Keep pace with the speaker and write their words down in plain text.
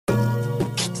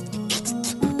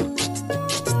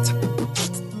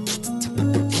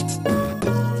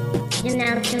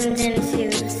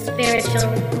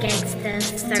Spiritual Gangsta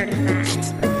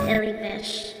Certified with Illy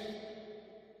Bish.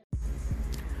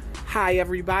 Hi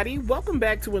everybody, welcome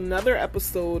back to another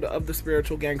episode of the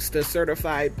Spiritual Gangsta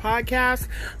Certified podcast.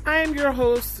 I am your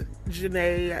host,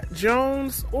 Janae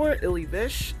Jones or Illy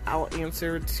Bish. I'll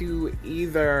answer to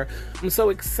either. I'm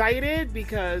so excited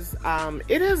because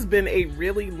it has been a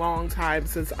really long time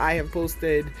since I have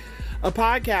posted a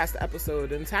podcast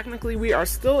episode, and technically we are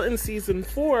still in season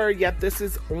 4, yet this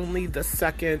is only the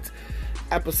second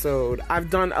episode. I've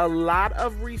done a lot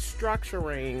of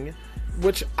restructuring,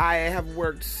 which I have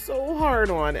worked so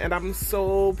hard on, and I'm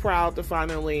so proud to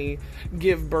finally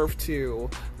give birth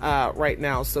to right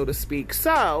now, so to speak.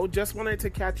 So, just wanted to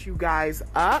catch you guys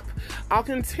up. I'll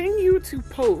continue to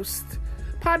post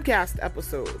podcast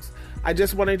episodes. I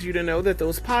just wanted you to know that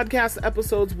those podcast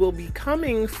episodes will be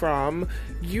coming from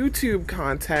YouTube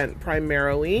content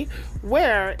primarily,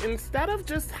 where instead of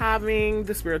just having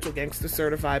the Spiritual Gangsta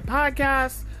Certified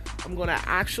podcast, I'm going to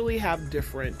actually have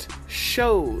different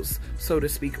shows, so to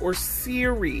speak, or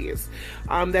series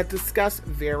that discuss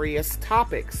various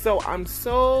topics. So I'm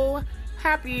so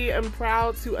happy and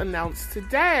proud to announce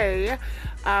today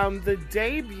the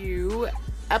debut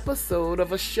episode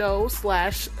of a show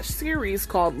 / series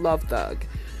called Love Thug.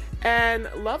 And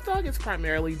Love Thug is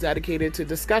primarily dedicated to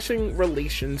discussing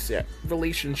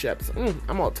relationships.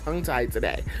 I'm all tongue-tied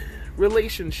today.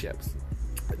 Relationships.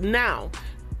 Now,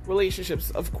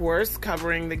 relationships, of course,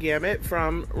 covering the gamut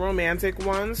from romantic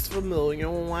ones,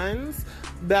 familial ones,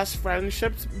 best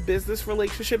friendships, business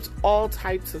relationships, all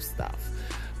types of stuff.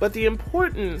 But the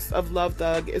importance of Love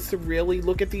Thug is to really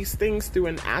look at these things through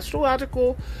an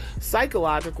astrological,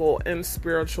 psychological, and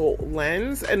spiritual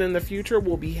lens. And in the future,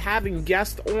 we'll be having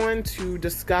guests on to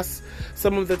discuss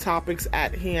some of the topics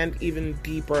at hand even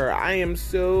deeper. I am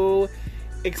so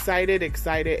excited.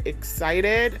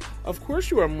 Of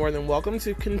course, you are more than welcome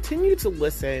to continue to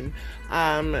listen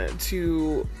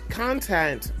to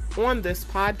content on this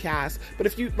podcast. But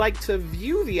if you'd like to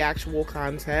view the actual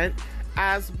content,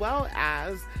 as well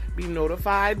as be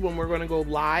notified when we're going to go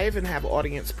live and have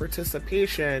audience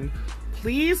participation,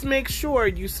 please make sure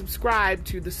you subscribe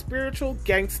to the Spiritual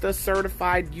Gangsta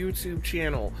Certified YouTube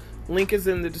channel. Link is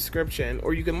in the description,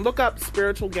 or you can look up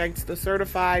Spiritual Gangsta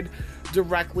Certified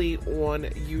directly on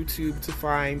YouTube to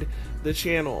find the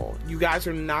channel. You guys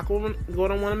are not going to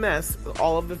want to miss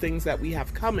all of the things that we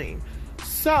have coming.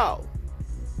 So,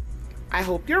 I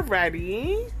hope you're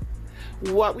ready.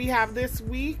 What we have this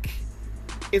week,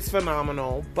 it's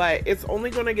phenomenal, but it's only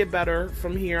going to get better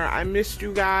from here. I missed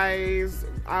you guys.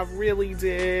 I really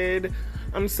did.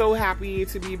 I'm so happy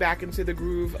to be back into the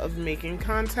groove of making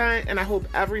content, and I hope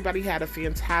everybody had a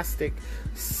fantastic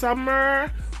summer.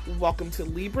 Welcome to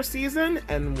Libra season,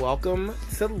 and welcome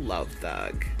to Love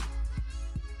Thug.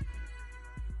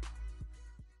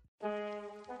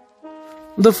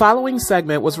 The following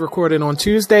segment was recorded on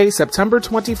Tuesday, September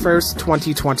 21st,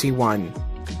 2021.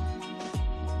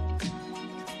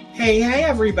 Hey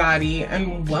everybody,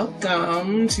 and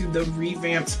welcome to the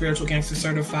revamped Spiritual Gangsta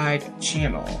Certified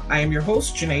channel. I am your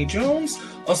host, Janae Jones,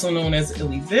 also known as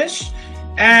Illy Bish,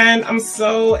 and I'm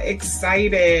so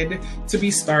excited to be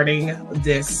starting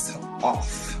this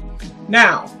off.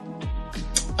 Now,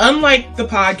 unlike the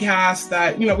podcast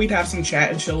that, we'd have some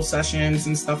chat and chill sessions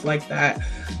and stuff like that,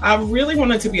 I really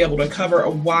wanted to be able to cover a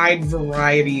wide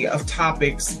variety of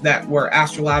topics that were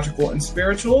astrological and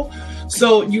spiritual.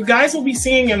 So you guys will be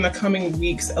seeing in the coming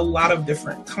weeks a lot of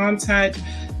different content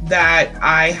that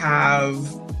I have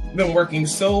been working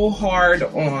so hard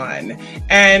on.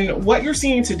 And what you're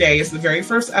seeing today is the very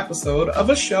first episode of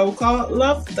a show called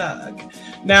Love Thug.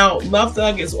 Now, Love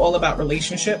Thug is all about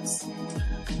relationships,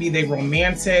 be they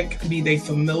romantic, be they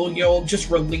familial, just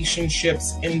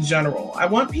relationships in general. I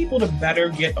want people to better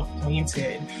get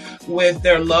acquainted with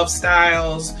their love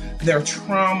styles, their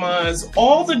traumas,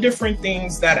 all the different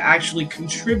things that actually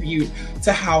contribute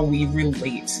to how we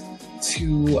relate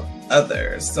to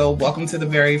others. So welcome to the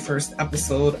very first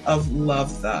episode of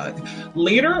Love Thug.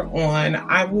 Later on,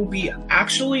 I will be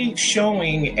actually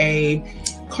showing a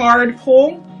card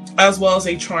pull as well as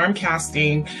a charm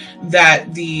casting that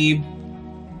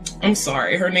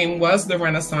her name was the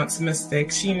Renaissance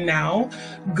Mystic. She now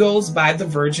goes by the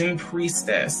Virgin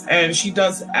Priestess, and she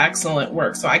does excellent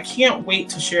work. So I can't wait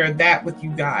to share that with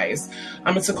you guys.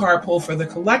 It's a card pull for the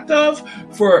collective,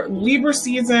 for Libra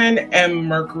season, and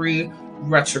Mercury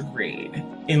retrograde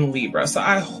in Libra. So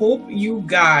I hope you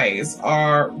guys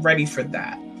are ready for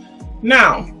that.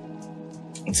 Now,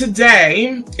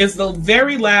 today is the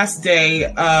very last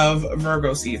day of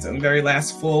Virgo season, very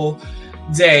last full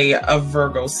day of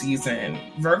Virgo season.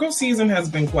 Virgo season has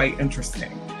been quite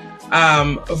interesting.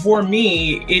 For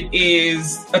me, it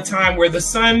is a time where the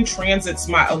sun transits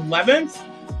my 11th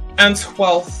and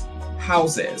 12th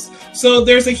houses. So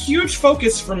there's a huge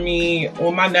focus for me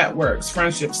on my networks,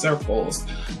 friendship circles,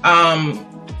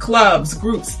 clubs,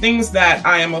 groups, things that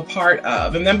I am a part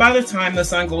of. And then by the time the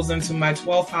sun goes into my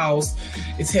 12th house,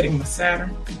 it's hitting my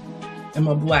Saturn and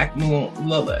my black moon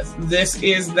Lilith. This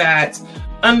is that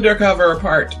undercover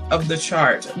part of the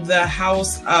chart, the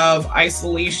house of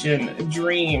isolation,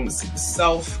 dreams,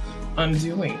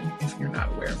 self-undoing, if you're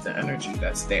not aware of the energy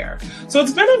that's there. So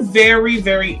it's been a very,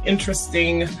 very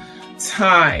interesting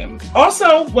time.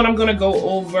 Also, what I'm going to go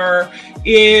over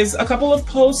is a couple of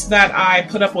posts that I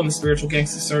put up on the Spiritual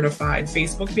Gangsta Certified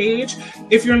Facebook page.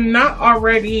 If you're not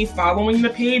already following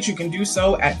the page, you can do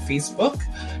so at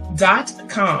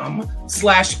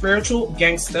facebook.com/Spiritual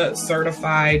Gangsta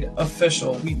Certified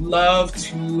Official. We'd love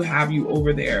to have you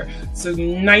over there. It's a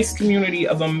nice community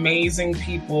of amazing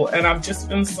people, and I've just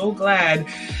been so glad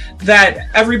that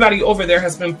everybody over there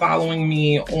has been following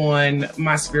me on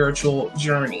my spiritual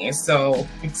journey. So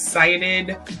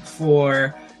excited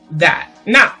for that.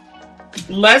 Now,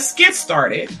 let's get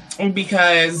started,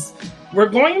 because we're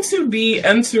going to be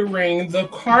entering the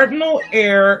cardinal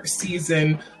air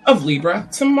season of Libra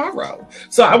tomorrow.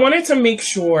 So I wanted to make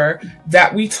sure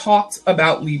that we talked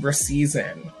about Libra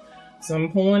season. So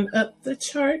I'm pulling up the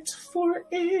chart for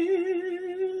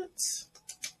it.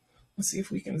 Let's see if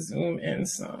we can zoom in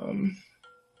some.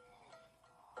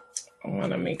 I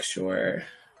want to make sure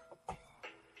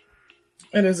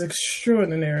it is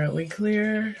extraordinarily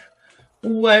clear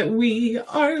what we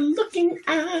are looking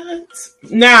at.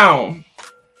 Now,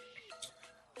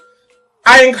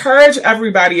 I encourage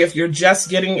everybody, if you're just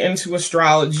getting into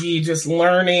astrology, just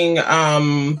learning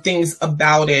things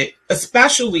about it,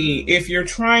 especially if you're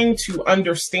trying to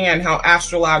understand how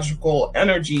astrological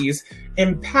energies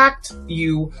impact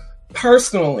you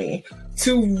personally,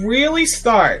 to really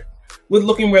start with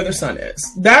looking where the sun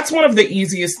is. That's one of the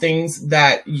easiest things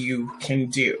that you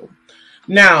can do.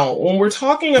 Now, when we're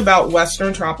talking about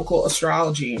Western tropical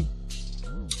astrology,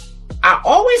 I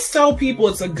always tell people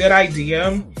it's a good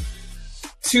idea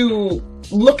to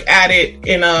look at it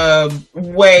in a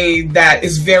way that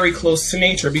is very close to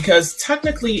nature, because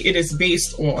technically it is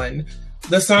based on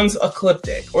the sun's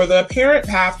ecliptic, or the apparent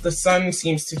path the sun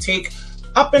seems to take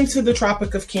up into the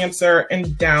Tropic of Cancer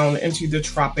and down into the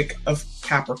Tropic of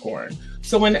Capricorn.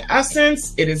 So in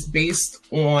essence, it is based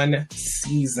on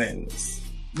seasons.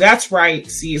 That's right,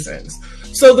 seasons.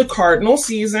 So the cardinal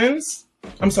signs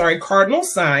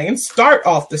start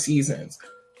off the seasons.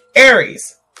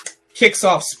 Aries kicks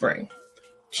off spring.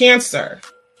 Cancer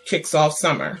kicks off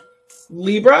summer.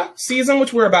 Libra season,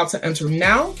 which we're about to enter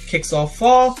now, kicks off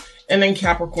fall. And then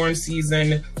Capricorn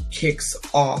season kicks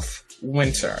off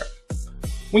winter.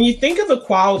 When you think of the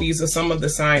qualities of some of the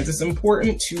signs, it's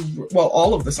important to, well,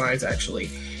 all of the signs actually,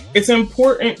 it's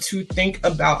important to think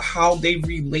about how they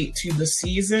relate to the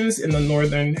seasons in the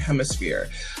Northern Hemisphere.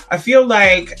 I feel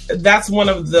like that's one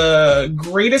of the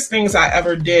greatest things I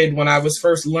ever did when I was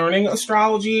first learning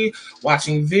astrology,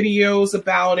 watching videos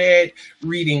about it,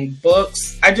 reading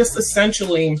books. I just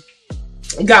essentially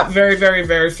got very, very,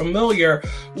 very familiar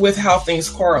with how things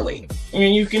correlate.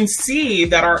 And you can see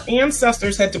that our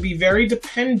ancestors had to be very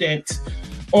dependent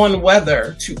on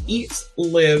weather to eat,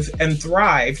 live, and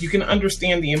thrive. You can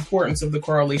understand the importance of the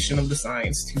correlation of the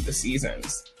signs to the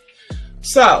seasons.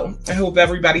 So I hope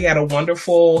everybody had a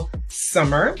wonderful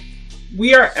summer.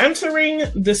 We are entering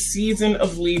the season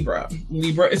of Libra.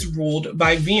 Libra is ruled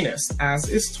by Venus, as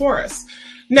is Taurus.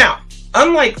 Now,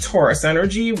 unlike Taurus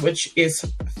energy, which is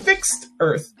fixed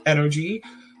earth energy,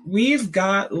 we've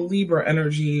got Libra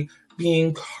energy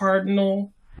being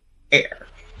cardinal air.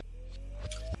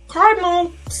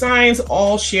 Cardinal signs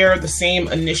all share the same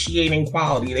initiating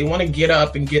quality. They want to get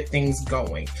up and get things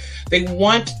going. They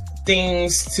want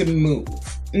things to move.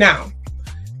 Now,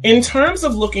 in terms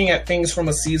of looking at things from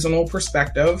a seasonal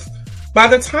perspective, by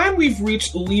the time we've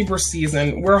reached Libra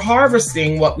season, we're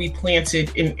harvesting what we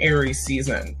planted in Aries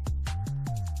season.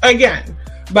 Again,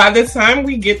 by the time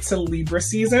we get to Libra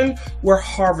season, we're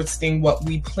harvesting what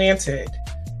we planted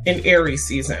in Aries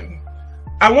season.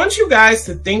 I want you guys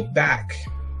to think back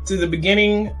to the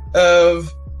beginning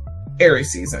of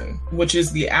Aries season, which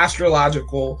is the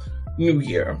astrological new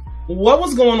year. What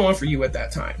was going on for you at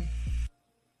that time?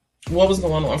 What was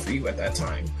going on for you at that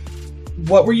time?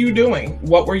 What were you doing?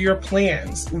 What were your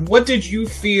plans? What did you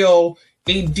feel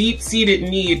a deep-seated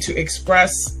need to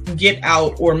express, get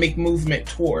out, or make movement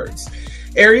towards?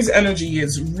 Aries energy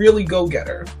is really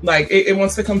go-getter. Like, it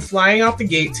wants to come flying out the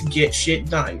gate to get shit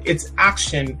done. It's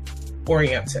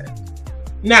action-oriented.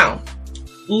 Now,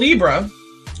 Libra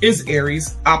is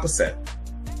Aries opposite.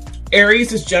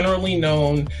 Aries is generally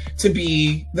known to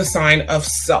be the sign of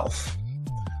self,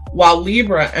 while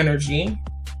Libra energy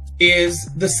is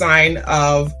the sign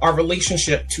of our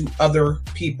relationship to other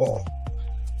people.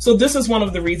 So this is one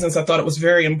of the reasons I thought it was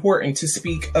very important to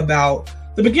speak about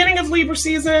the beginning of Libra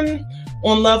season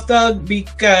on Love Thug,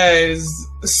 because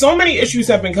so many issues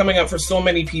have been coming up for so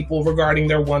many people regarding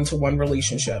their one-to-one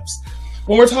relationships.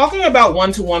 When we're talking about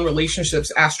one-to-one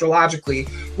relationships astrologically,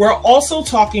 we're also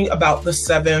talking about the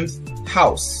 7th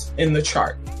house in the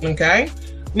chart, okay?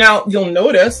 Now, you'll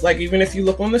notice, like, even if you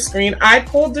look on the screen, I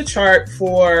pulled the chart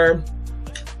for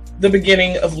the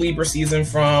beginning of Libra season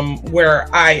from where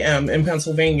I am in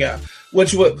Pennsylvania,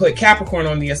 which would put Capricorn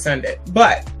on the ascendant.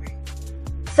 But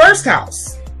first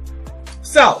house,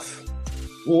 self.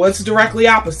 What's directly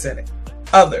opposite it?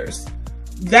 Others.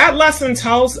 That lesson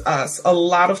tells us a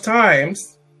lot of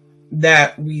times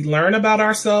that we learn about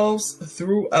ourselves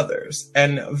through others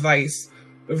and vice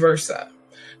versa.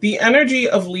 The energy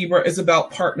of Libra is about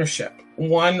partnership,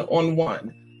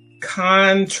 one-on-one,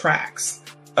 contracts,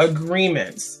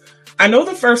 agreements. I know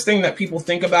the first thing that people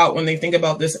think about when they think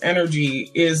about this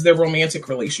energy is their romantic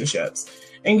relationships.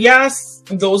 And yes,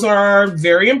 those are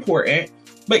very important,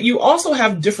 but you also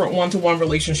have different one-to-one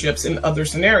relationships in other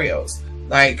scenarios,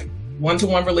 like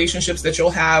one-to-one relationships that you'll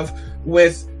have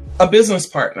with a business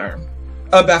partner,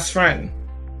 a best friend,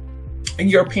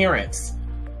 your parents,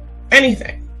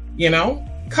 anything, you know,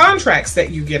 contracts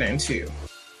that you get into.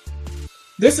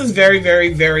 This is very,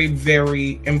 very, very,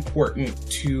 very important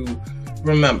to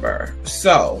remember.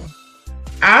 So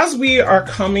as we are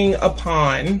coming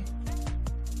upon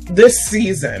this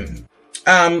season,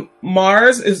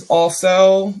 Mars is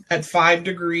also at 5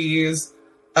 degrees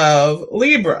of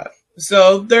Libra.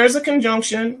 So there's a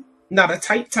conjunction, not a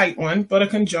tight one, but a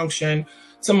conjunction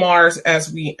to Mars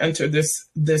as we enter this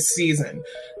season.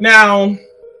 Now,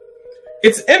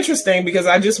 it's interesting because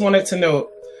I just wanted to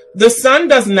note the sun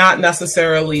does not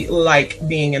necessarily like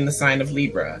being in the sign of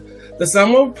Libra. The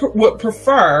sun would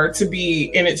prefer to be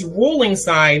in its ruling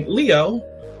sign, Leo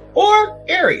or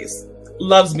Aries.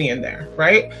 Loves being there,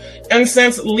 right? And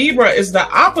since Libra is the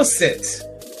opposite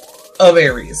of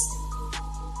Aries,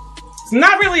 it's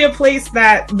not really a place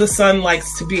that the sun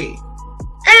likes to be.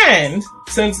 And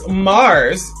since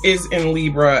Mars is in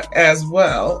Libra as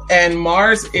well, and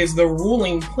Mars is the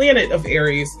ruling planet of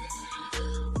Aries,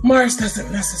 Mars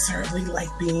doesn't necessarily like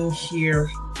being here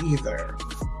either.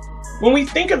 When we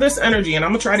think of this energy, and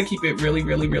I'm gonna try to keep it really,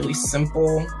 really, really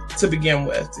simple to begin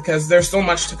with, because there's so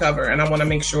much to cover and I wanna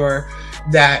make sure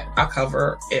that I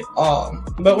cover it all.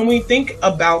 But when we think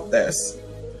about this,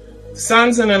 the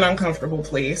sun's in an uncomfortable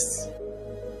place.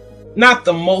 Not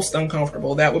the most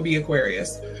uncomfortable, that would be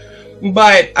Aquarius.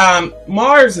 But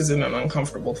Mars is in an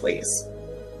uncomfortable place.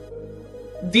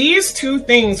 These two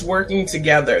things working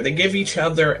together, they give each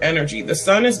other energy. The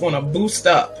sun is going to boost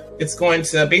up. It's going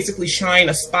to basically shine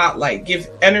a spotlight, give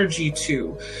energy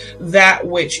to that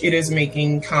which it is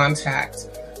making contact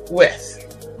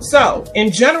with. So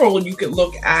in general, you could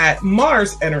look at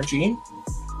Mars energy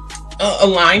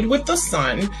aligned with the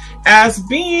sun as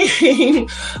being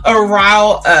a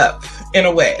rile up in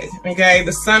a way. Okay,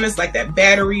 the sun is like that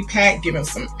battery pack giving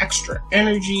some extra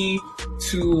energy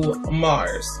to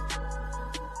Mars.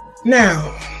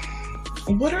 Now,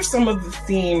 what are some of the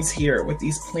themes here with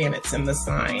these planets in the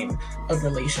sign of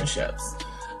relationships?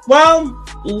 Well,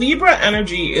 Libra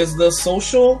energy is the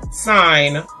social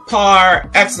sign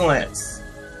par excellence.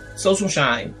 Social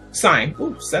sign.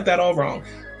 Ooh, said that all wrong.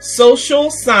 Social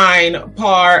sign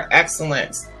par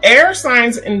excellence. Air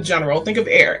signs in general, think of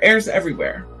air. Air's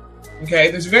everywhere.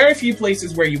 Okay, there's very few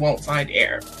places where you won't find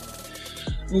air.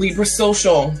 Libra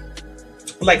social.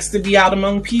 Likes to be out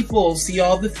among people, see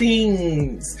all the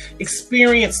things,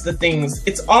 experience the things.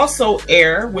 It's also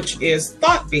air, which is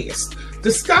thought-based,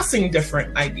 discussing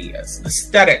different ideas.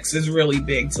 Aesthetics is really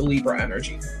big to Libra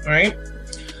energy, right?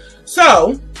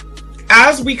 So,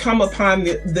 as we come upon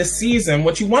this season,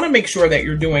 what you want to make sure that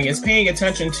you're doing is paying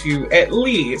attention to at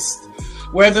least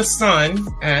where the sun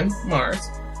and Mars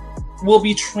will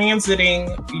be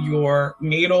transiting your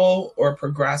natal or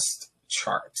progressed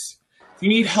charts. If you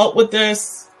need help with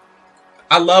this,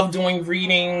 I love doing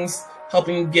readings,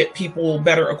 helping get people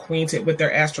better acquainted with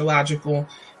their astrological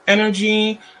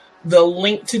energy. The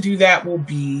link to do that will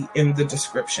be in the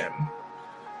description.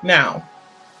 Now,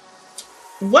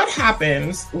 what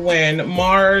happens when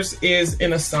Mars is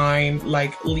in a sign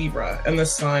like Libra and the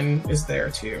sun is there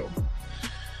too?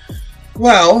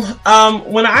 Well,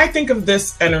 when I think of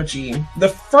this energy,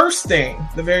 the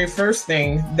very first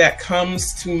thing that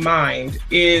comes to mind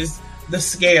is the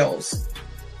scales.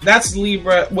 That's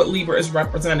Libra, what Libra is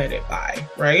represented by,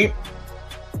 right?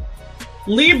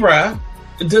 Libra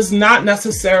does not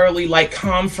necessarily like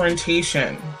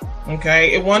confrontation,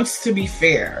 okay? It wants to be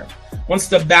fair, wants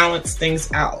to balance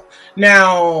things out.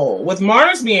 Now, with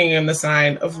Mars being in the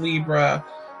sign of Libra,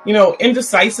 you know,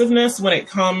 indecisiveness when it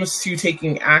comes to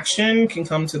taking action can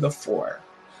come to the fore.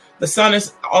 The sun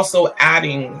is also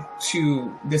adding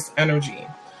to this energy.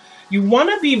 You want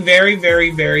to be very,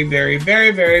 very, very, very,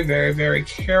 very, very, very, very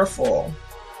careful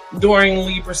during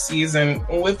Libra season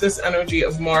with this energy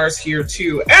of Mars here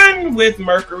too, and with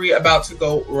Mercury about to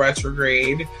go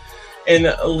retrograde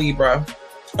in Libra,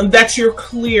 that you're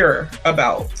clear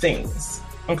about things,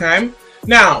 okay?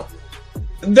 Now,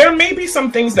 there may be some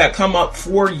things that come up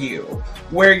for you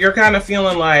where you're kind of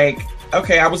feeling like,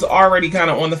 okay, I was already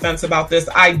kind of on the fence about this.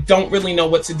 I don't really know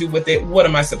what to do with it. What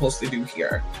am I supposed to do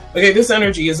here? Okay, this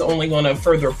energy is only going to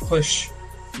further push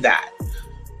that.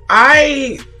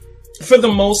 For the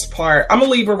most part, I'm a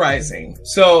Libra rising.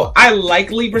 So I like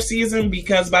Libra season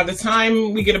because by the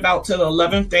time we get about to the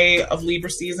 11th day of Libra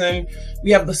season,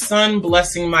 we have the sun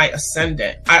blessing my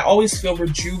ascendant. I always feel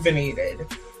rejuvenated,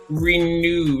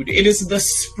 renewed. It is the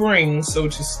spring, so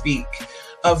to speak,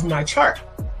 of my chart.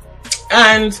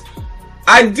 And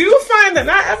I do find that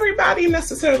not everybody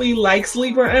necessarily likes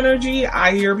Libra energy.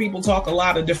 I hear people talk a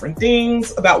lot of different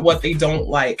things about what they don't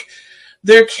like.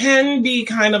 There can be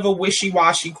kind of a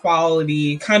wishy-washy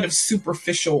quality, kind of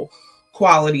superficial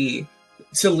quality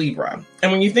to Libra.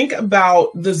 And when you think about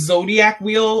the zodiac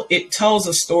wheel, it tells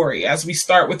a story as we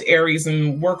start with Aries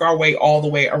and work our way all the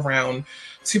way around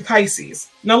to Pisces.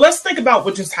 Now let's think about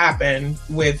what just happened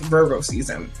with Virgo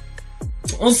season.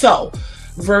 So,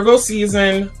 Virgo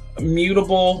season,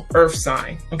 mutable earth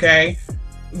sign, okay?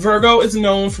 Virgo is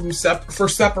known for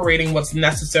separating what's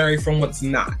necessary from what's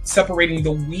not, separating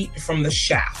the wheat from the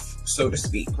chaff, so to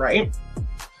speak, right?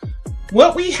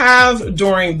 What we have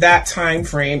during that time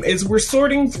frame is we're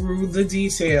sorting through the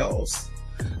details.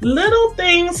 Little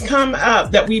things come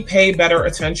up that we pay better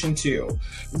attention to.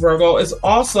 Virgo is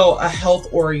also a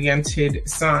health-oriented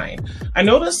sign. I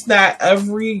noticed that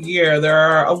every year there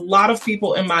are a lot of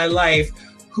people in my life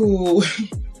who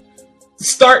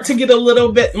start to get a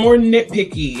little bit more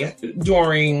nitpicky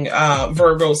during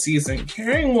Virgo season,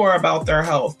 caring more about their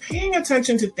health, paying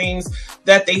attention to things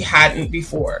that they hadn't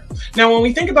before. Now, when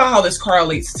we think about how this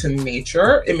correlates to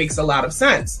nature, it makes a lot of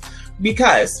sense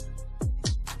because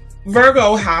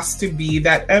Virgo has to be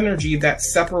that energy that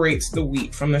separates the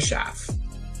wheat from the chaff.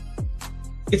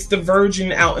 It's the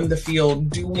virgin out in the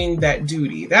field doing that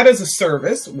duty. That is a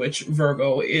service, which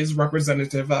Virgo is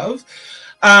representative of.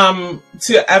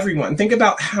 To everyone. Think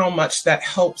about how much that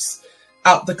helps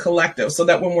out the collective so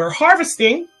that when we're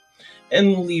harvesting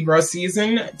in Libra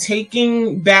season,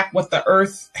 taking back what the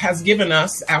earth has given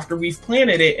us after we've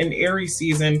planted it in Aries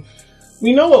season,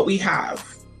 we know what we have.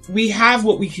 We have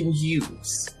what we can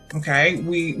use. Okay.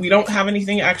 We don't have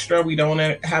anything extra. We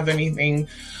don't have anything,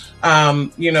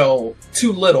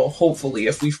 too little, hopefully,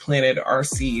 if we've planted our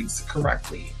seeds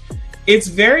correctly. It's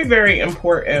very, very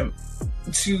important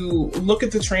to look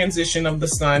at the transition of the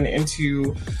sun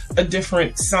into a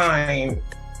different sign,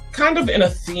 kind of in a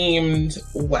themed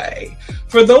way.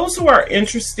 For those who are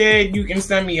interested, you can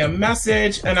send me a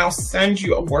message and I'll send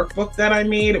you a workbook that I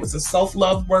made. It was a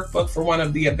self-love workbook for one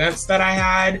of the events that I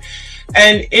had.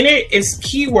 And in it is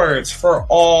keywords for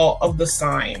all of the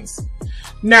signs.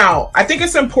 Now, I think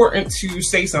it's important to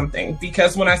say something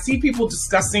because when I see people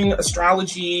discussing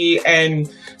astrology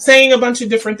and saying a bunch of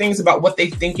different things about what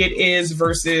they think it is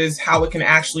versus how it can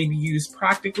actually be used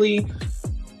practically,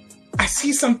 I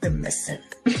see something missing,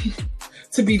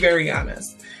 to be very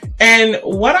honest. And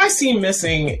what I see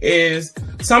missing is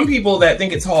some people that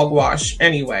think it's hogwash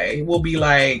anyway will be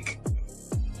like,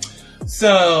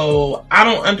 so I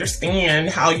don't understand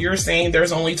how you're saying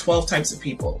there's only 12 types of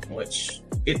people, which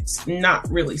it's not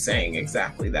really saying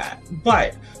exactly that.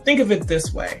 But think of it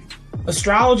this way.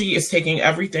 Astrology is taking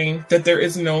everything that there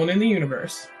is known in the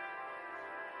universe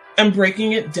and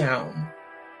breaking it down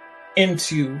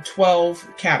into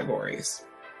 12 categories.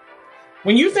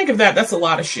 When you think of that, that's a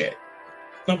lot of shit.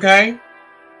 Okay?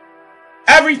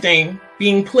 Everything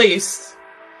being placed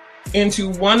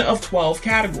into one of 12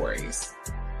 categories.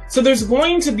 So there's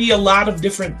going to be a lot of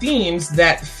different themes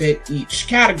that fit each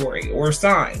category or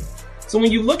sign. So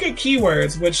when you look at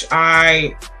keywords, which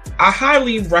I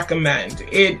highly recommend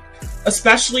it,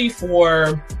 especially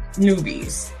for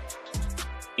newbies,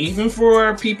 even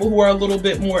for people who are a little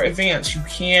bit more advanced, you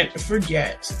can't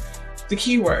forget the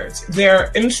keywords.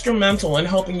 They're instrumental in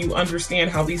helping you understand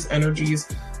how these energies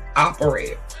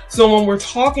operate. So when we're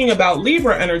talking about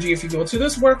Libra energy, if you go to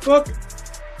this workbook,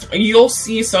 you'll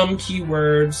see some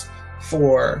keywords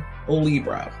for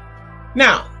Libra.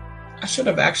 Now, I should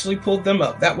have actually pulled them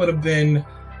up. That would have been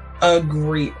a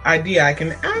great idea. I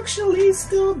can actually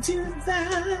still do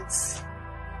that.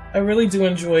 I really do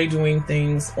enjoy doing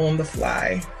things on the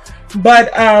fly.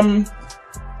 But I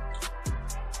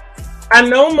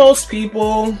know most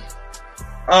people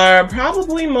are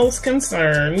probably most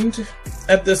concerned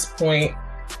at this point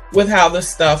with how this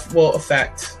stuff will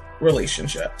affect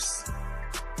relationships.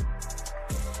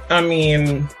 I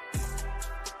mean,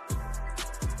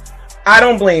 I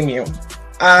don't blame you.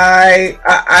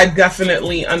 I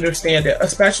definitely understand it,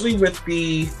 especially with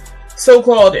the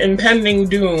so-called impending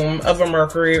doom of a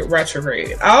Mercury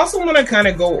retrograde. I also want to kind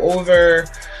of go over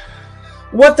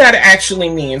what that actually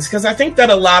means, because I think that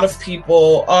a lot of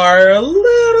people are a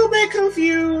little bit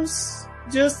confused,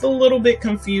 just a little bit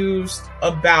confused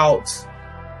about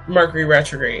Mercury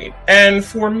retrograde. And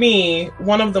for me,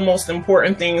 one of the most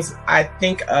important things I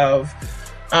think of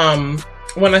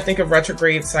when I think of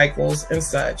retrograde cycles and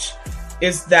such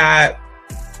is that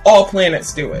all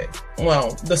planets do it.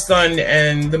 Well, the sun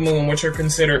and the moon, which are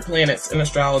considered planets in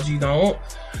astrology, don't.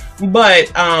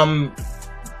 But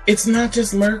it's not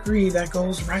just Mercury that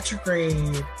goes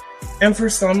retrograde. And for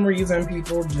some reason,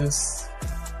 people just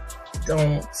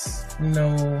don't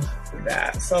know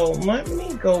that. So let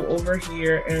me go over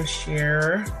here and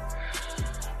share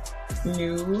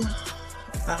new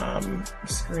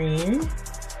screen.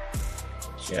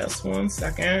 Just one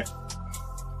second.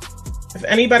 If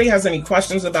anybody has any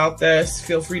questions about this,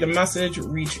 feel free to message,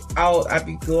 reach out. I'd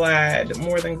be glad,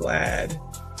 more than glad,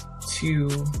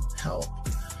 to help.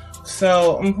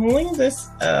 So I'm pulling this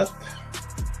up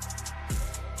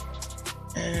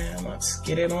and let's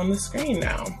get it on the screen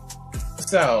now.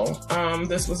 So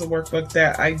this was a workbook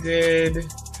that I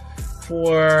did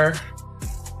for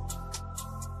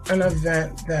an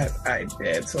event that I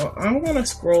did. So I'm gonna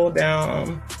scroll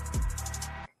down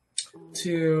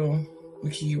to the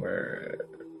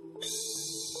keywords.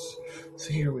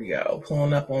 So here we go,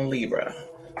 pulling up on Libra.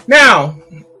 Now,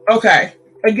 okay,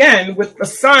 again, with the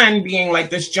sun being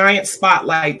like this giant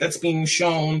spotlight that's being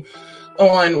shown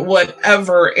on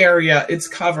whatever area it's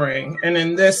covering, and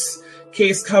in this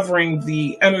case covering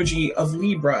the energy of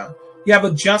Libra, you have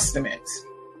adjustment.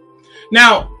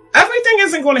 Now, everything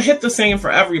isn't going to hit the same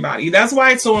for everybody. That's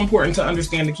why it's so important to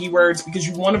understand the keywords, because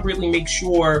you want to really make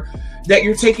sure that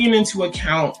you're taking into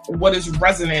account what is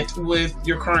resonant with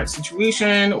your current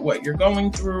situation, what you're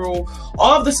going through.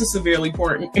 All of this is severely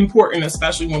important,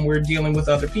 especially when we're dealing with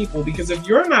other people, because if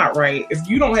you're not right, if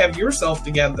you don't have yourself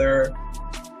together,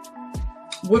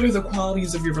 what are the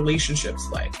qualities of your relationships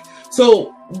like?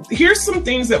 So here's some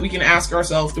things that we can ask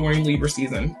ourselves during Libra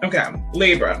season. Okay,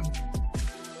 Libra.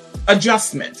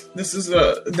 Adjustment. This is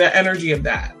the energy of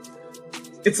that.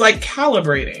 It's like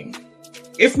calibrating.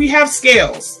 If we have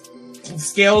scales, the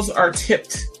scales are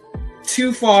tipped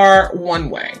too far one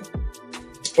way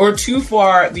or too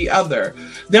far the other,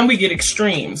 then we get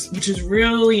extremes, which is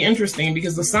really interesting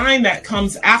because the sign that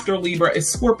comes after Libra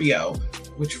is Scorpio,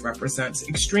 which represents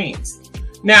extremes.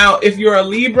 Now, if you're a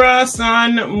Libra,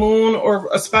 sun, moon, or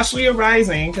especially a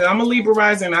rising, because I'm a Libra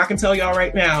rising, I can tell y'all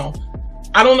right now,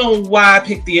 I don't know why I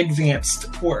picked the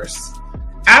advanced course.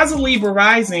 As a Libra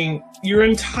rising, your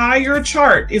entire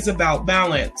chart is about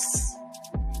balance.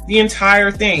 The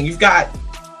entire thing. You've got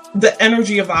the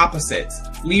energy of opposites.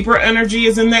 Libra energy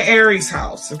is in the Aries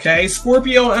house, okay?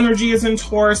 Scorpio energy is in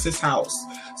Taurus's house.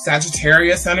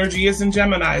 Sagittarius energy is in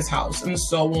Gemini's house, and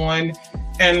so on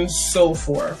and so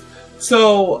forth.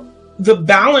 So the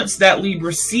balance that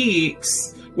Libra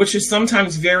seeks, which is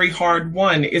sometimes very hard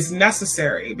won, is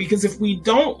necessary, because if we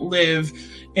don't live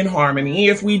in harmony,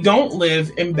 if we don't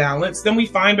live in balance, then we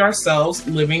find ourselves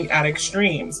living at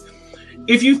extremes.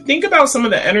 If you think about some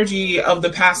of the energy of the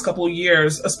past couple of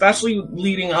years, especially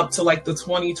leading up to like the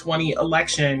 2020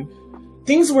 election,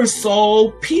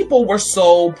 people were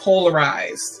so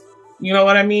polarized. You know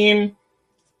what I mean?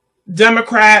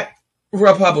 Democrat,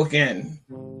 Republican.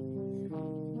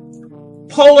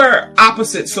 Polar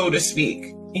opposite, so to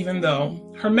speak, even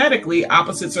though hermetically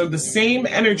opposites are the same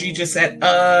energy, just at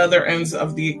other ends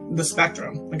of the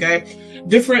spectrum, okay?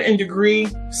 Different in degree,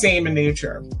 same in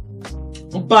nature.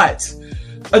 But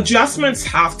adjustments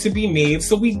have to be made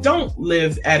so we don't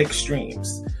live at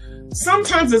extremes.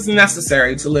 Sometimes it's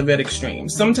necessary to live at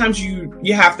extremes. Sometimes you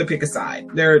have to pick a side.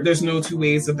 There's no two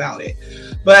ways about it.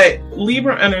 But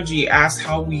Libra energy asks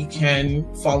how we can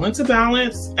fall into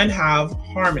balance and have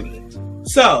harmony.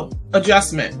 So,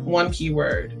 adjustment, one key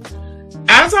word.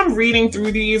 As I'm reading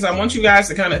through these, I want you guys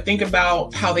to kind of think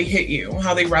about how they hit you,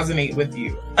 how they resonate with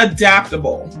you.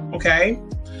 Adaptable, okay?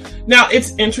 Now,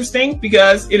 it's interesting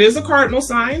because it is a cardinal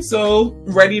sign, so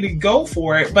ready to go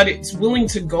for it, but it's willing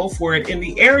to go for it in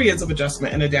the areas of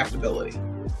adjustment and adaptability.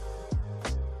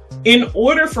 In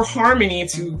order for harmony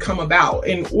to come about,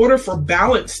 in order for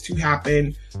balance to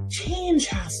happen, change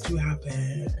has to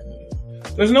happen.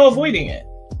 There's no avoiding it,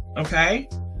 okay?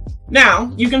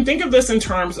 Now, you can think of this in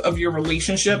terms of your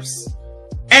relationships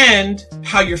and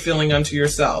how you're feeling unto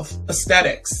yourself.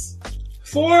 Aesthetics.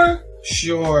 For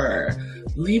sure.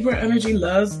 Libra energy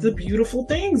loves the beautiful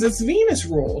things. It's Venus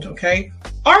ruled, okay?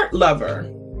 Art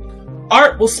lover.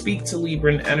 Art will speak to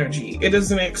Libran energy. It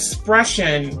is an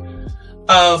expression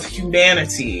of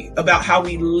humanity, about how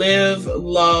we live,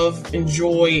 love,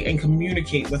 enjoy, and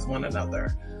communicate with one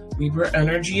another. Libra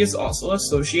energy is also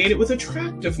associated with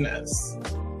attractiveness.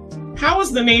 How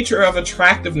is the nature of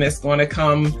attractiveness going to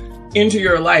come into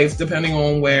your life depending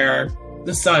on where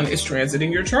the sun is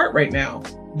transiting your chart right now?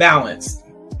 Balanced.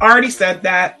 Already said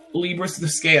that. Libra's the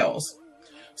scales.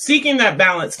 Seeking that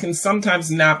balance can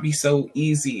sometimes not be so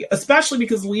easy, especially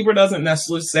because Libra doesn't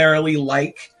necessarily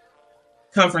like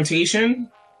confrontation.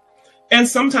 And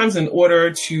sometimes in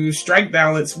order to strike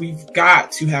balance, we've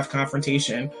got to have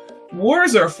confrontation.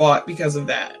 Wars are fought because of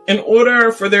that. In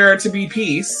order for there to be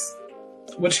peace,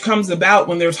 which comes about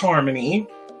when there's harmony,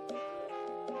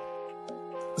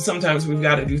 sometimes we've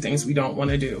got to do things we don't want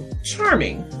to do.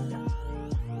 Charming.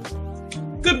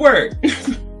 Good word.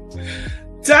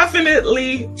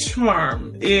 Definitely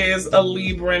charm is a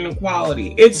Libran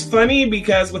quality. It's funny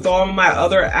because with all my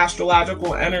other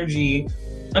astrological energy,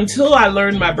 until I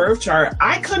learned my birth chart,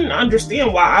 I couldn't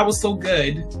understand why I was so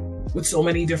good with so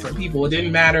many different people. It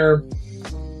didn't matter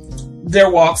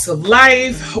their walks of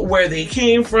life, where they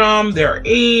came from, their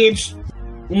age.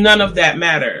 None of that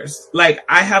matters. Like,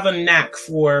 I have a knack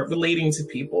for relating to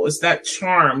people. It's that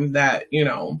charm that,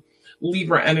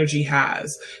 Libra energy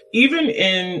has. Even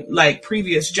in like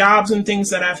previous jobs and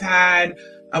things that I've had,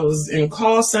 I was in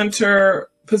call center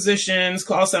positions,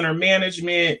 call center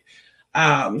management,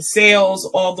 sales,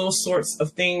 all those sorts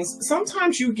of things.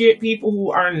 Sometimes you get people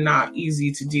who are not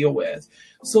easy to deal with.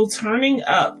 So ticking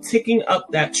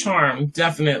up that charm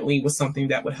definitely was something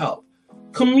that would help.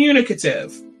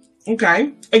 Communicative.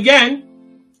 Okay. Again,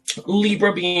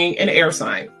 Libra being an air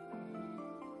sign.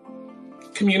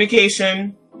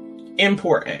 Communication,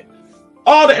 important.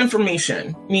 All the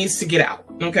information needs to get out.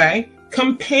 Okay.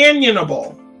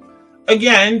 Companionable.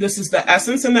 Again, this is the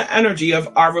essence and the energy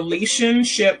of our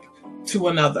relationship to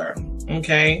another.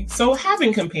 Okay. So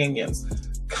having companions.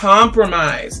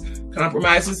 Compromise.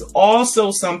 Compromise is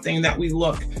also something that we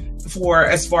look for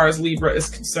as far as Libra is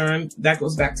concerned. That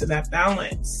goes back to that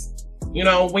balance.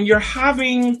 When you're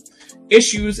having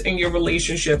issues in your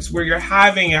relationships, where you're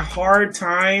having a hard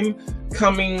time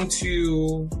coming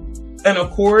to an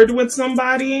accord with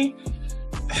somebody,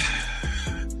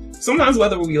 sometimes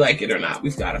whether we like it or not,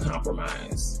 we've got to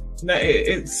compromise.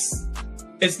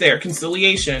 It's there.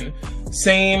 Conciliation,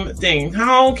 same thing.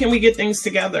 How can we get things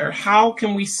together? How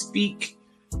can we speak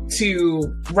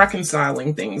to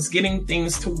reconciling things, getting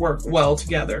things to work well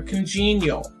together?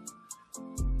 Congenial.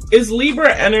 Is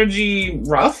Libra energy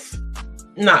rough?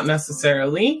 Not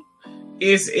necessarily.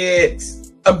 Is it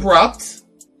abrupt?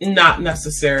 Not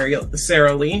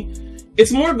necessarily.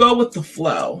 It's more go with the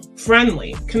flow,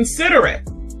 friendly, considerate.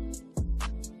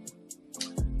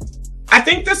 I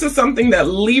think this is something that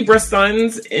Libra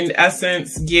suns, in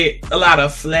essence, get a lot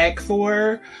of flack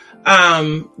for.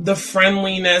 The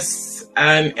friendliness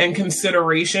and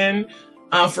consideration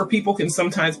for people can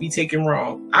sometimes be taken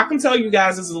wrong. I can tell you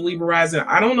guys as a Libra rising,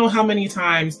 I don't know how many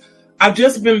times I've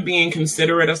just been being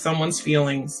considerate of someone's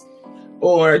feelings,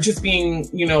 or just being,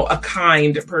 a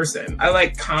kind person. I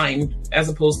like kind as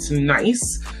opposed to nice.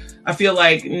 I feel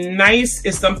like nice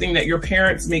is something that your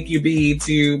parents make you be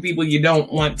to people you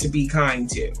don't want to be kind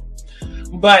to.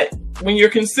 But when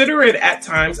you're considerate at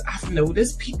times, I've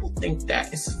noticed people think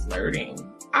that is flirting.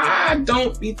 I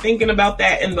don't be thinking about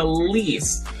that in the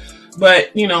least.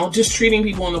 But, just treating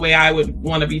people in the way I would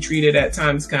want to be treated at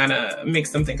times kind of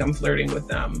makes them think I'm flirting with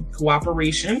them.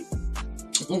 Cooperation.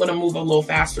 I'm going to move a little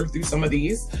faster through some of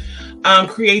these.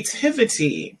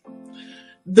 Creativity.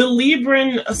 The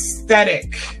Libran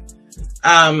aesthetic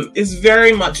is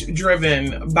very much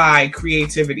driven by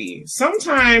creativity.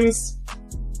 Sometimes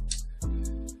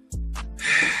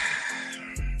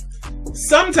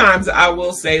I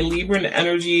will say Libran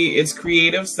energy, its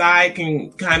creative side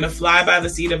can kind of fly by the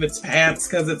seat of its pants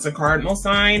because it's a cardinal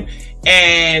sign,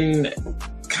 and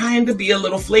kind of be a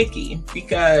little flaky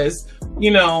because,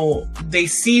 they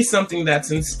see something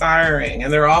that's inspiring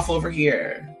and they're off over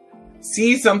here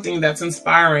see something that's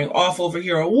inspiring off over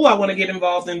here. Oh, I want to get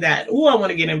involved in that. Oh, I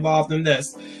want to get involved in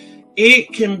this.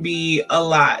 It can be a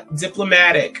lot.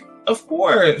 Diplomatic, of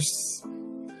course.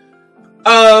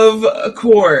 Of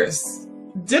course.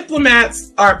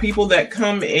 Diplomats are people that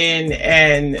come in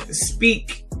and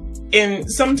speak in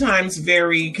sometimes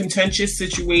very contentious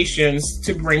situations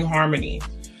to bring harmony.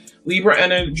 Libra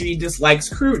energy dislikes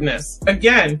crudeness,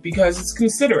 again, because it's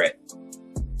considerate.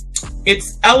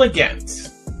 It's elegant.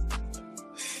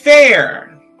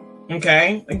 Fair.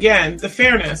 Okay? Again, the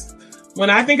fairness. When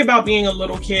I think about being a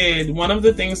little kid, one of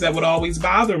the things that would always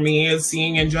bother me is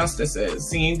seeing injustices,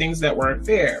 seeing things that weren't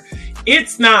fair.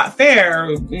 It's not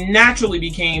fair naturally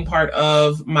became part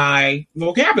of my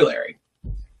vocabulary.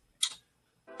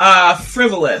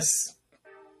 Frivolous.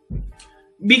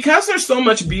 Because there's so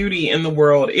much beauty in the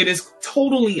world, it is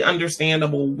totally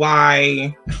understandable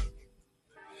why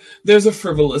there's a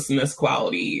frivolousness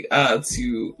quality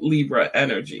to Libra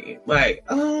energy. Like,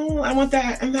 oh, I want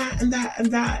that and that and that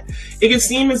and that. It can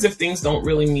seem as if things don't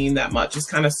really mean that much. It's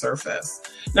kind of surface.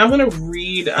 Now I'm going to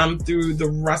read through the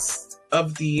rest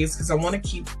of these because I want to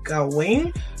keep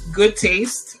going. Good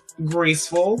taste,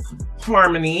 graceful,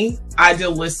 harmony,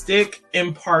 idealistic,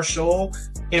 impartial,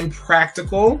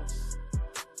 impractical,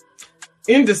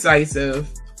 indecisive,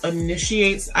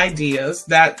 initiates ideas.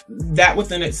 That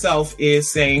within itself is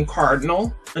saying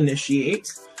cardinal, initiate,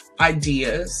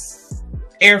 ideas,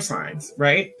 air signs,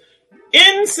 right?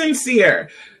 Insincere.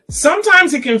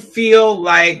 Sometimes it can feel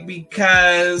like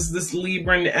because this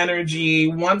Libran energy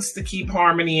wants to keep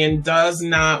harmony and does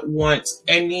not want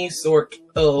any sort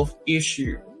of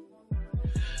issue,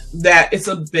 that it's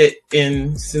a bit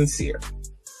insincere.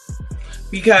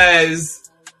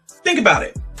 Because think about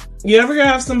it. You ever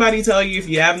have somebody tell you if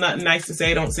you have nothing nice to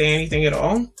say, don't say anything at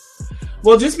all?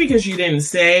 Well, just because you didn't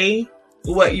say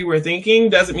what you were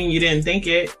thinking doesn't mean you didn't think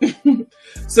it.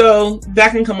 So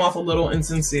that can come off a little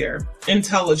insincere.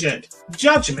 Intelligent.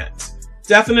 Judgment.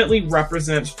 Definitely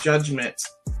represents judgment.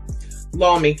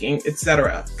 Lawmaking,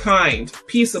 etc. Kind.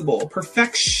 Peaceable.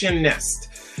 Perfectionist.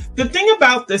 The thing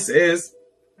about this is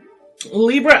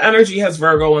Libra energy has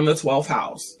Virgo in the 12th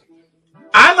house.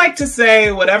 I like to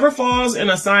say whatever falls in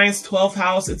a sign's 12th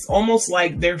house, it's almost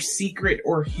like their secret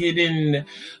or hidden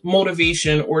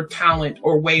motivation or talent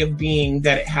or way of being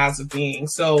that it has of being.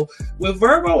 So with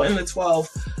Virgo in the 12th,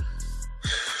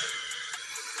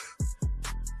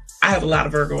 I have a lot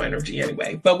of Virgo energy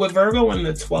anyway, but with Virgo in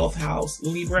the 12th house,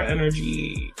 Libra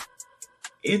energy,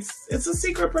 it's a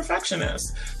secret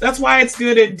perfectionist. That's why it's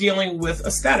good at dealing with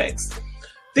aesthetics.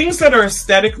 Things that are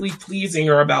aesthetically pleasing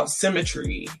are about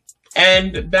symmetry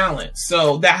and balance.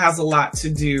 So that has a lot to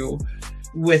do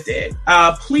with it.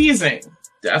 Pleasing.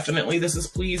 Definitely this is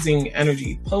pleasing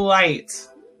energy. Polite.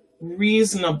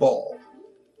 Reasonable.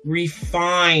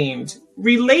 Refined.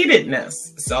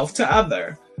 Relatedness. Self to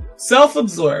other.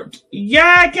 Self-absorbed.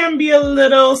 Yeah, it can be a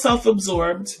little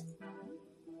self-absorbed.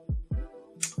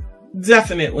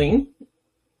 Definitely.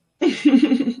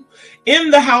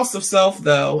 In the house of self,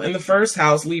 though, in the first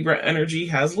house, Libra energy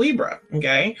has Libra.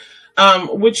 Okay.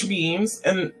 Which means,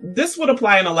 and this would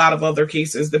apply in a lot of other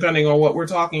cases, depending on what we're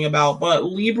talking about, but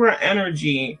Libra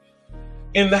energy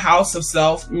in the house of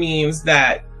self means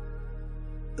that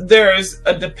there's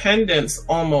a dependence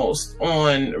almost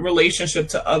on relationship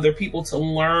to other people to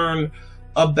learn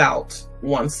about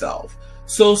oneself.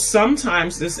 So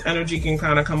sometimes this energy can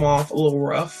kind of come off a little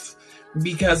rough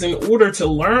because in order to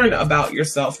learn about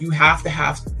yourself, you have to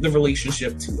have the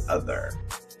relationship to other.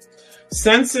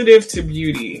 Sensitive to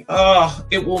beauty. Oh,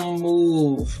 it will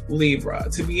move Libra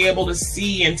to be able to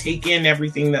see and take in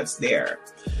everything that's there.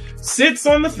 Sits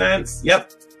on the fence.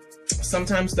 Yep.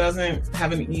 Sometimes doesn't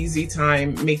have an easy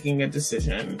time making a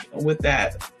decision with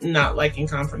that, not liking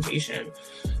confrontation,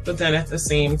 but then at the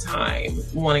same time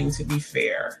wanting to be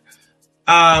fair.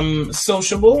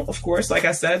 Sociable, of course, like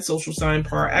I said, social sign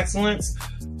par excellence.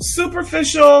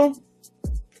 Superficial,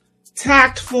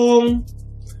 tactful,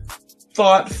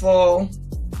 thoughtful.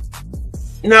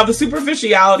 Now the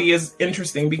superficiality is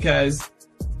interesting because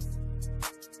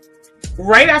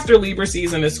right after Libra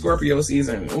season is Scorpio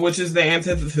season, which is the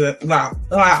antithesis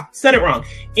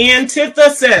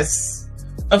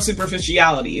of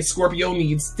superficiality. Scorpio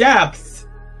needs depth.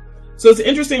 So it's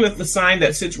interesting that the sign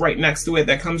that sits right next to it,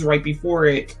 that comes right before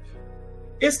it,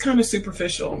 is kind of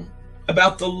superficial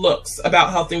about the looks, about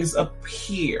how things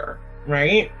appear,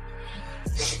 right?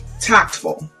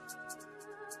 Tactful.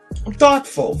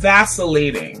 Thoughtful,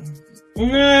 vacillating.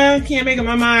 Can't make up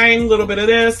my mind. A little bit of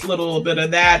this, a little bit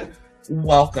of that.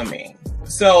 Welcoming.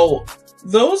 So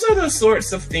those are the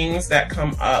sorts of things that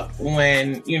come up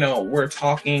when, we're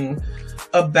talking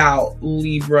about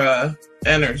Libra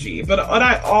energy. But what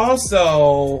I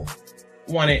also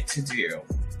wanted to do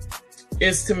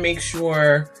is to make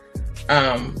sure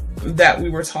that we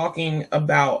were talking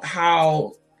about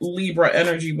how Libra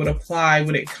energy would apply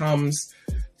when it comes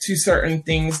to certain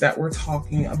things that we're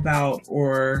talking about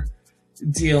or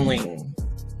dealing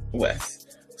with.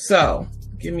 So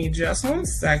give me just 1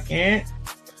 second.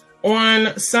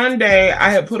 On Sunday, I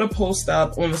had put a post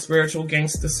up on the Spiritual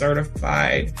Gangsta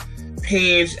Certified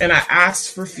page, and I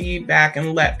asked for feedback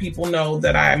and let people know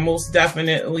that I most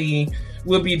definitely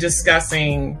will be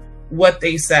discussing what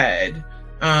they said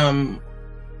on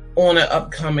an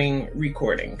upcoming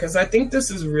recording, because I think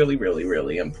this is really, really,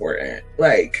 really important.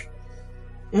 Like,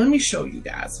 let me show you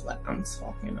guys what I'm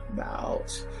talking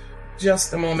about.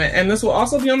 Just a moment. And this will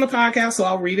also be on the podcast, so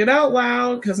I'll read it out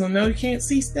loud because I know you can't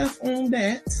see stuff on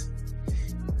that.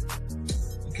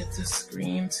 Get the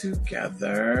screen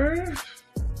together.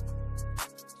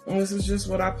 And this is just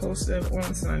what I posted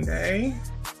on Sunday.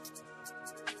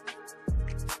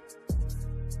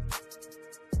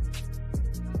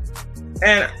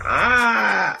 And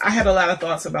I had a lot of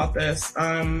thoughts about this.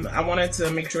 I wanted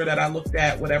to make sure that I looked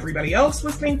at what everybody else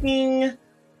was thinking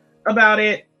about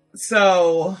it.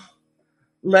 So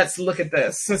let's look at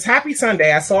this. Since Happy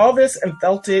Sunday, I saw this and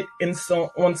felt it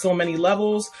on so many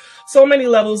levels. So many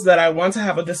levels that I want to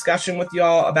have a discussion with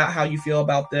y'all about how you feel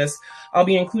about this. I'll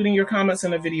be including your comments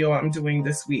in a video I'm doing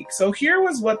this week. So here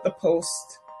was what the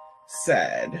post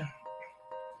said.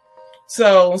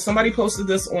 So somebody posted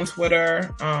this on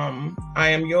Twitter. I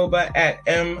am Yoba at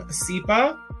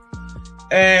MSipa,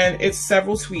 and it's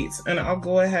several tweets, and I'll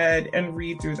go ahead and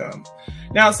read through them.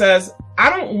 Now it says, I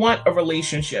don't want a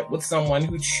relationship with someone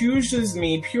who chooses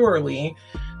me purely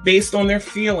based on their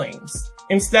feelings,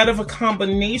 instead of a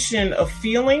combination of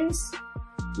feelings,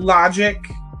 logic,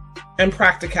 and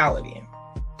practicality.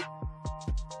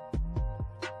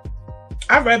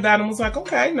 I read that and was like,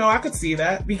 okay, no, I could see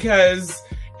that, because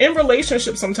in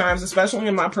relationships sometimes, especially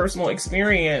in my personal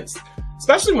experience,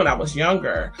 especially when I was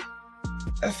younger,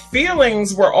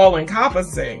 feelings were all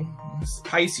encompassing. It's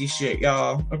Pisces shit,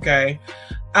 y'all. Okay.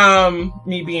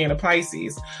 Me being a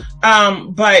Pisces.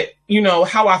 But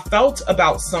how I felt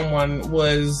about someone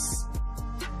was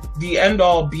the end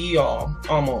all be all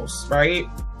almost, right?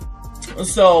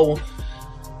 So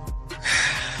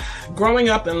growing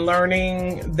up and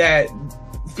learning that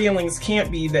feelings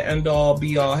can't be the end all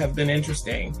be all have been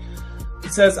interesting.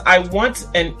 It says, I want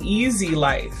an easy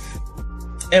life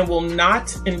and will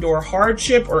not endure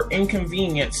hardship or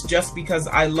inconvenience just because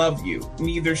I love you.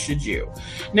 Neither should you.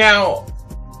 Now,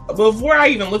 before I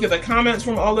even look at the comments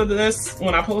from all of this,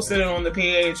 when I posted it on the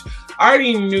page, I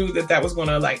already knew that that was going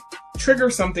to trigger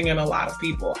something in a lot of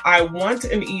people. I want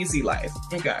an easy life.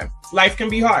 Okay. Life can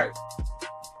be hard.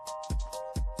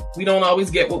 We don't always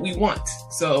get what we want.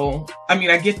 So,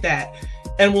 I get that.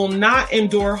 And will not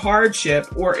endure hardship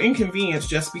or inconvenience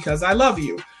just because I love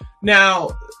you. Now,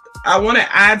 I want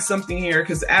to add something here,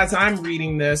 because as I'm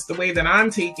reading this, the way that I'm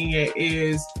taking it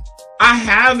is, I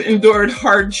have endured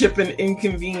hardship and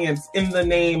inconvenience in the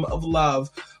name of love,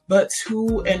 but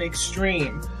to an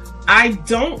extreme. I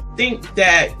don't think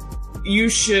that you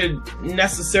should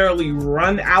necessarily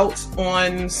run out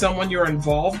on someone you're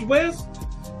involved with,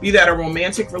 be that a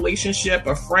romantic relationship,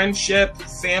 a friendship,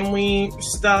 family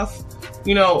stuff,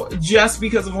 just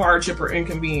because of hardship or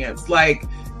inconvenience. Like,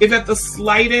 if at the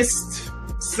slightest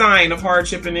sign of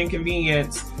hardship and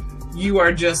inconvenience, you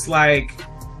are just like,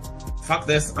 fuck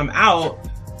this, I'm out.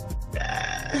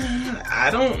 I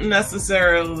don't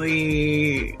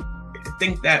necessarily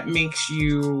think that makes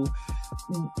you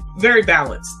very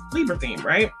balanced Libra theme,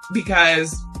 right?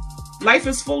 Because life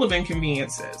is full of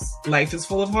inconveniences. Life is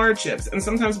full of hardships. And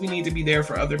sometimes we need to be there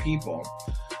for other people.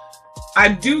 I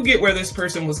do get where this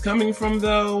person was coming from,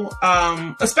 though.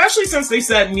 Especially since they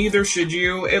said neither should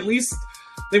you. At least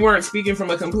they weren't speaking from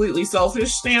a completely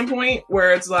selfish standpoint,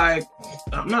 where it's like,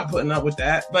 I'm not putting up with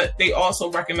that. But they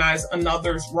also recognize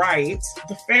another's right.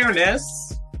 The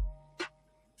fairness.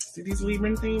 See these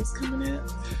Libran themes coming in?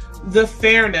 The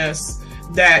fairness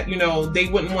that, they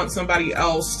wouldn't want somebody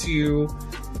else to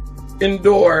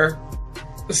endure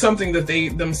something that they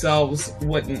themselves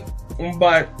wouldn't.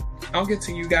 But I'll get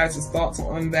to you guys' thoughts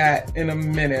on that in a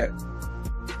minute.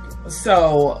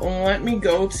 So let me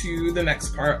go to the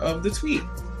next part of the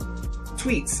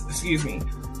tweets, excuse me.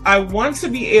 I want to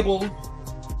be able,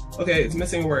 okay, it's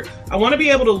missing a word. I want to be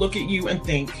able to look at you and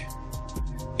think,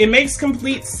 it makes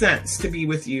complete sense to be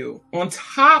with you on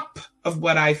top of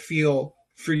what I feel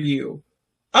for you.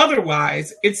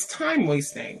 Otherwise, it's time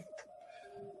wasting.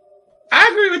 I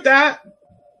agree with that.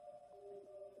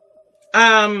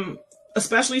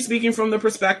 Especially speaking from the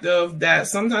perspective that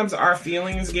sometimes our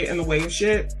feelings get in the way of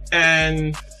shit.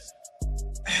 And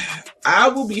I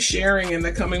will be sharing in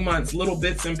the coming months little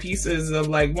bits and pieces of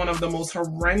like one of the most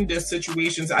horrendous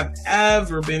situations I've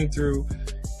ever been through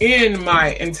in my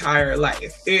entire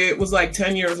life. It was like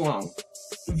 10 years long.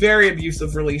 Very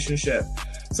abusive relationship.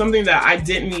 Something that I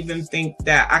didn't even think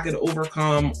that I could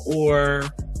overcome or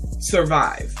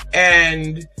survive.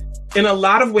 And in a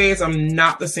lot of ways, I'm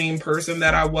not the same person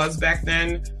that I was back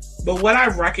then. But what I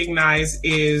recognize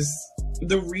is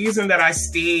the reason that I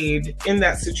stayed in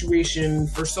that situation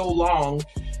for so long,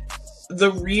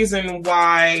 the reason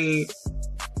why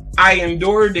I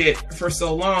endured it for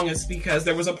so long is because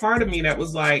there was a part of me that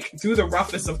was like, through the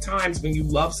roughest of times, when you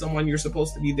love someone, you're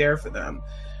supposed to be there for them.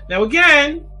 Now,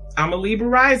 again, I'm a Libra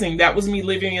rising. That was me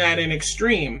living at an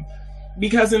extreme.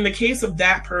 Because in the case of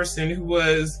that person who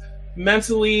was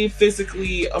mentally,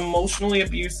 physically, emotionally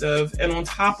abusive, and on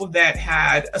top of that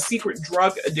had a secret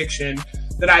drug addiction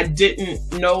that I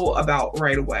didn't know about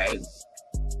right away.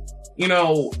 You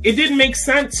know, it didn't make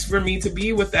sense for me to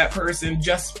be with that person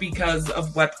just because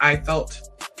of what I felt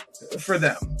for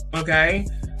them, okay?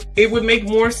 It would make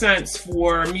more sense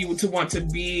for me to want to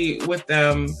be with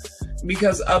them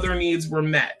because other needs were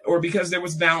met or because there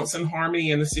was balance and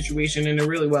harmony in the situation, and it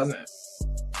really wasn't.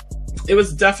 It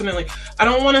was definitely, I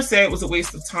don't want to say it was a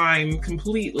waste of time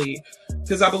completely,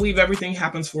 because I believe everything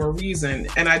happens for a reason.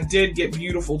 And I did get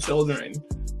beautiful children,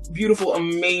 beautiful,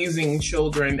 amazing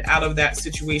children out of that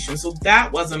situation. So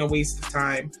that wasn't a waste of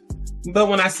time. But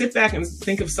when I sit back and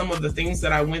think of some of the things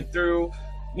that I went through,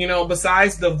 you know,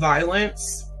 besides the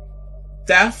violence,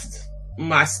 theft,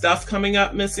 my stuff coming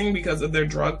up missing because of their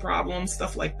drug problems,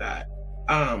 stuff like that.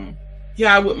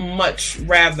 Yeah, I would much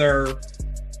rather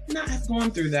not have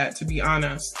gone through that, to be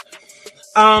honest.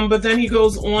 But then he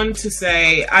goes on to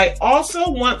say, I also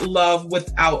want love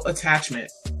without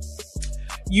attachment.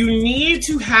 You need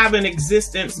to have an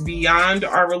existence beyond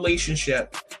our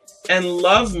relationship and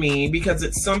love me because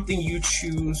it's something you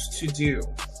choose to do.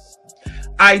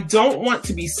 I don't want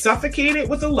to be suffocated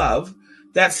with a love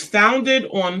that's founded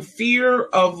on fear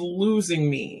of losing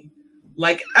me.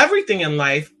 Like everything in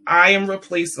life, I am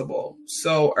replaceable.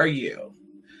 So are you.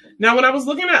 Now, when I was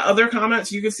looking at other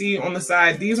comments, you can see on the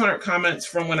side, these aren't comments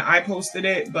from when I posted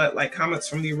it, but like comments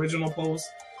from the original post.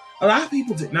 A lot of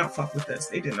people did not fuck with this.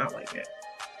 They did not like it.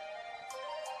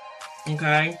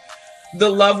 Okay. The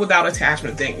love without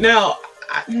attachment thing. Now,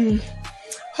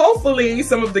 hopefully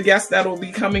some of the guests that will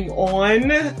be coming on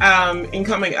in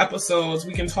coming episodes,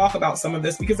 we can talk about some of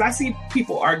this, because I see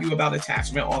people argue about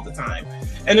attachment all the time.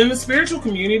 And in the spiritual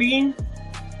community,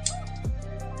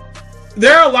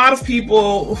 there are a lot of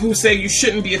people who say you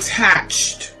shouldn't be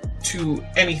attached to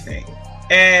anything.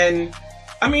 And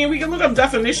I mean, we can look up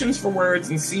definitions for words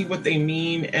and see what they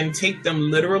mean and take them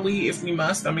literally if we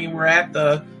must. I mean, we're at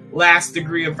the last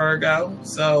degree of Virgo,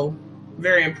 so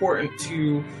very important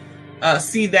to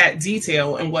see that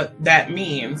detail and what that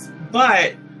means.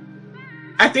 But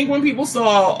I think when people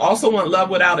saw also want love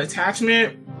without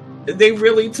attachment, they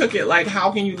really took it like,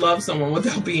 how can you love someone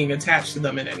without being attached to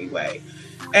them in any way?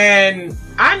 And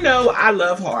I know I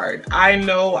love hard. I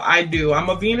know I do. I'm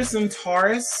a Venus in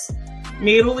Taurus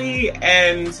natally,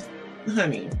 and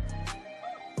honey,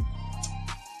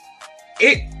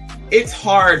 it's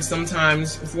hard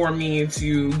sometimes for me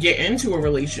to get into a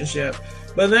relationship,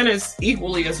 but then it's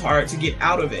equally as hard to get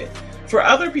out of it. For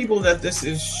other people that this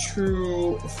is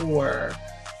true for,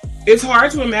 it's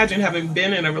hard to imagine having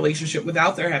been in a relationship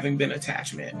without there having been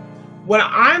attachment. What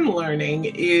I'm learning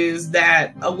is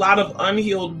that a lot of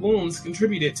unhealed wounds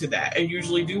contributed to that, and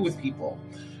usually do with people.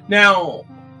 Now,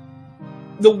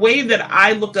 the way that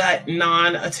I look at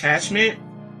non-attachment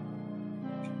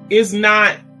is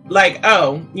not like,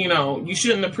 oh, you know, you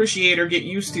shouldn't appreciate or get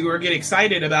used to or get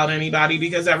excited about anybody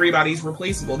because everybody's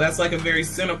replaceable. That's like a very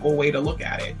cynical way to look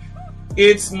at it.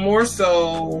 It's more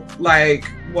so like,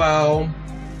 well,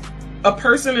 a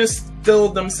person is still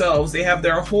themselves. They have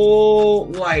their whole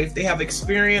life. They have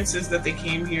experiences that they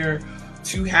came here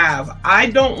to have. I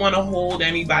don't want to hold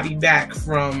anybody back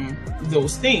from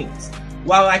those things.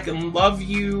 While I can love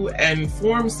you and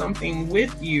form something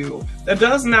with you, that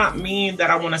does not mean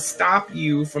that I want to stop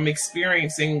you from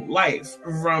experiencing life,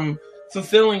 from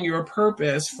fulfilling your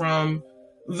purpose, from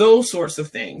those sorts of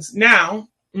things. Now,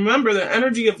 remember, the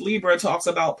energy of Libra talks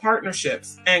about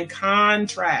partnerships and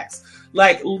contracts,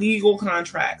 like legal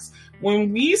contracts.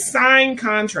 When we sign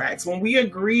contracts, when we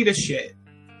agree to shit,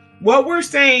 what we're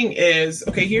saying is,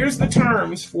 okay, here's the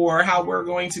terms for how we're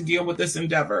going to deal with this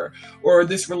endeavor or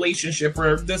this relationship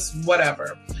or this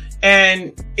whatever.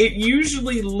 And it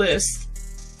usually lists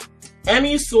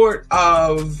any sort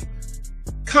of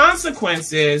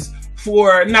consequences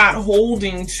for not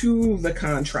holding to the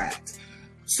contract.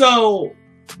 So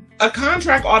a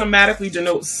contract automatically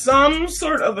denotes some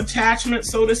sort of attachment,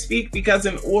 so to speak, because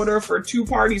in order for two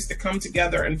parties to come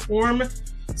together and form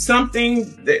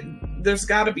something, there's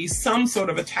got to be some sort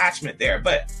of attachment there.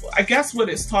 But I guess what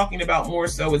it's talking about more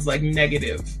so is like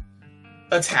negative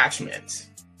attachment,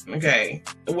 okay?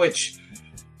 Which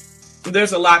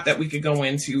there's a lot that we could go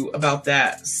into about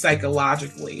that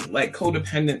psychologically, like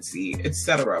codependency,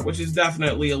 etc., which is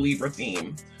definitely a Libra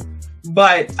theme.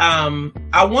 But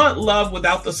I want love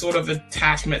without the sort of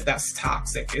attachment that's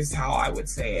toxic, is how I would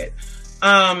say it.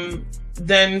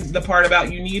 Then the part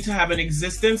about you need to have an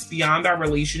existence beyond our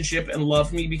relationship and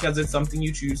love me because it's something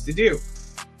you choose to do.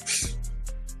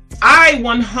 I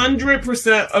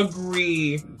 100%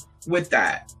 agree with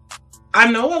that. I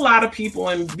know a lot of people,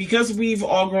 and because we've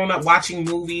all grown up watching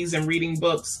movies and reading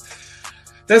books,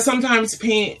 that sometimes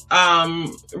paint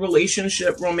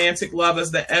romantic love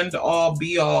as the end all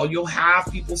be all. You'll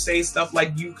have people say stuff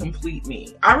like, you complete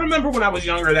me. I remember when I was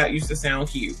younger, that used to sound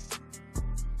cute.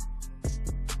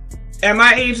 At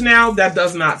my age now, that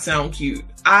does not sound cute.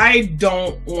 I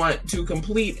don't want to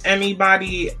complete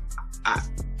anybody.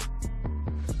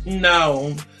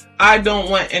 No, I don't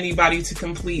want anybody to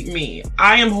complete me.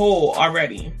 I am whole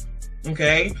already,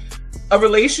 okay? A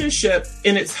relationship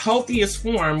in its healthiest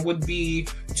form would be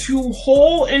two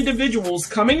whole individuals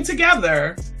coming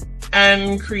together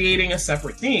and creating a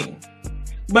separate thing.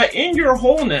 But in your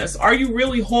wholeness, are you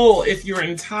really whole if your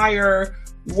entire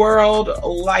world,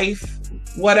 life,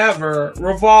 whatever,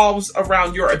 revolves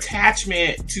around your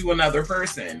attachment to another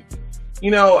person?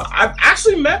 You know, I've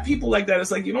actually met people like that.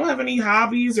 It's like, you don't have any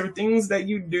hobbies or things that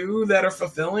you do that are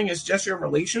fulfilling. It's just your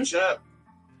relationship.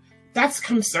 That's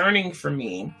concerning for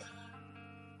me.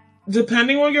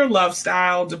 Depending on your love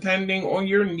style, depending on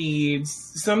your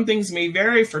needs, some things may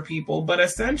vary for people, but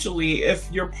essentially,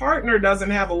 if your partner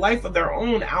doesn't have a life of their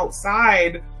own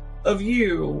outside of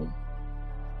you,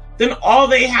 then all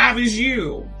they have is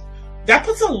you. That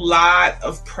puts a lot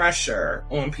of pressure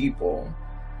on people.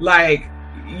 Like,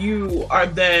 you are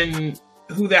then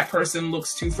who that person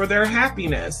looks to for their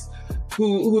happiness,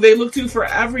 who they look to for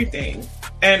everything.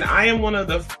 And I am one of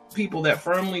the people that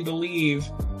firmly believe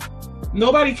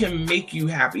nobody can make you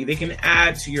happy. They can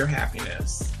add to your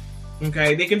happiness.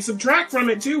 Okay? They can subtract from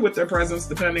it too with their presence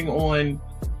depending on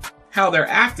how they're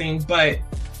acting, but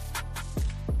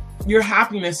your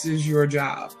happiness is your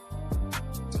job.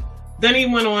 Then he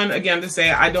went on again to say,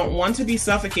 I don't want to be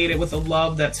suffocated with a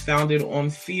love that's founded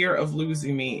on fear of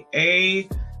losing me.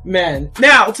 Amen.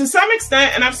 Now, to some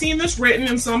extent, and I've seen this written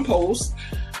in some posts,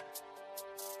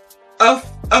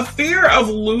 a fear of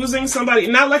losing somebody,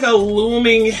 not like a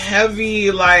looming,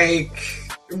 heavy, like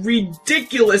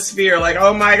ridiculous fear, like,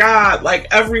 oh my God, like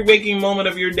every waking moment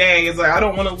of your day is like, I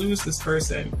don't want to lose this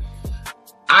person.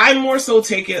 I more so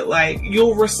take it like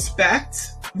you'll respect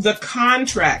the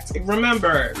contract.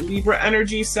 Remember, Libra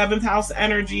energy, 7th house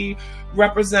energy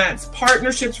represents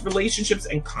partnerships, relationships,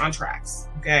 and contracts.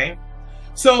 Okay.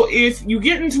 So if you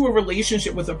get into a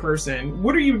relationship with a person,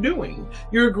 what are you doing?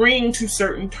 You're agreeing to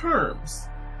certain terms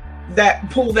that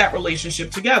pull that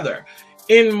relationship together.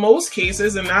 In most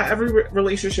cases, and not every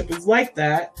relationship is like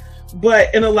that,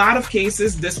 but in a lot of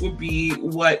cases, this would be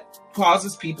what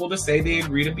causes people to say they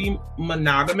agree to be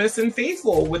monogamous and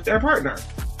faithful with their partner.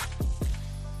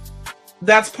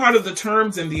 That's part of the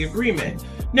terms in the agreement.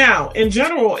 Now, in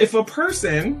general, if a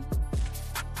person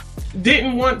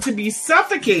didn't want to be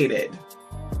suffocated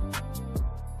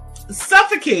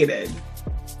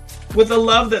with a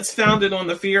love that's founded on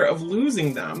the fear of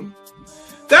losing them,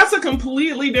 that's a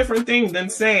completely different thing than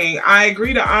saying, I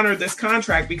agree to honor this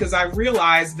contract because I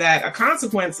realize that a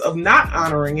consequence of not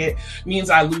honoring it means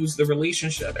I lose the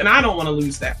relationship. And I don't want to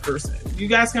lose that person. You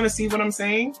guys kind of see what I'm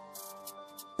saying?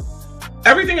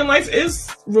 Everything in life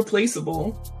is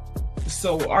replaceable.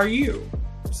 So are you.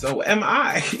 So am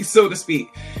I, so to speak.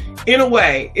 In a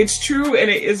way, it's true and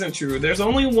it isn't true. There's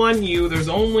only one you. There's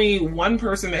only one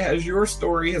person that has your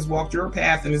story, has walked your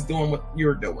path, and is doing what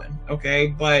you're doing. Okay?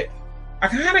 But I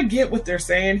kind of get what they're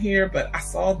saying here, but I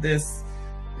saw this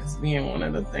as being one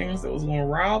of the things that was going to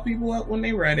rile people up when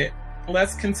they read it.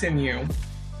 Let's continue.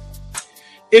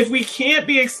 If we can't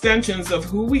be extensions of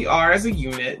who we are as a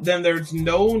unit, then there's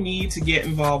no need to get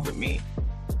involved with me.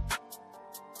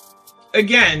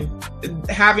 Again,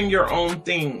 having your own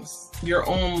things, your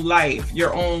own life,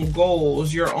 your own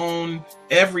goals, your own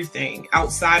everything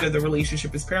outside of the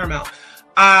relationship is paramount.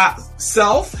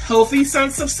 Self, healthy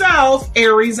sense of self,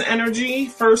 Aries energy,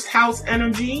 1st house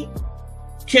energy.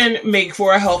 can make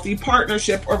for a healthy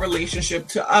partnership or relationship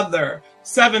to other.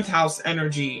 7th house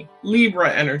energy,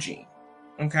 Libra energy.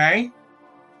 Okay?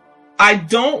 I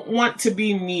don't want to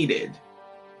be needed.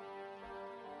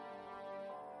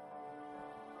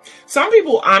 Some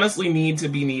people honestly need to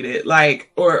be needed,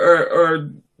 like, or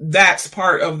that's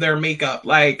part of their makeup.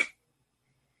 Like,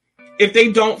 if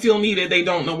they don't feel needed, they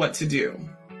don't know what to do.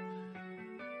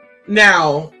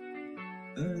 Now,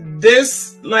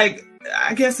 this, like,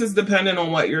 I guess it's dependent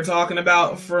on what you're talking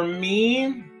about. For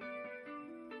me,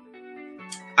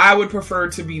 I would prefer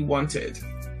to be wanted.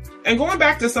 And going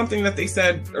back to something that they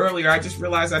said earlier, I just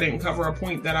realized I didn't cover a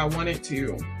point that I wanted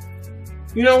to.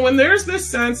 You know, when there's this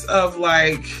sense of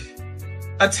like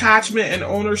attachment and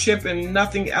ownership and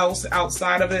nothing else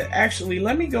outside of it, actually,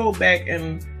 let me go back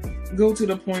and go to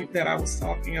the point that I was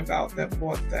talking about that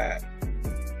brought that.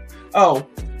 Oh,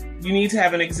 you need to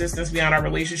have an existence beyond our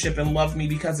relationship and love me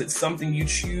because it's something you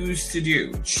choose to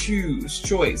do.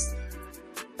 Choice.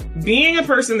 Being a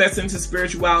person that's into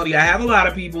spirituality, I have a lot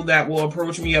of people that will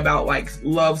approach me about like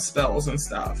love spells and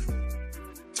stuff.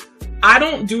 I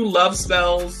don't do love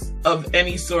spells of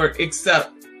any sort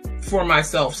except for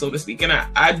myself, so to speak. And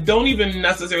I don't even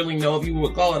necessarily know if you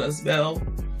would call it a spell,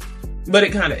 but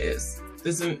it kind of is.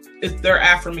 They're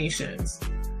affirmations.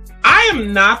 I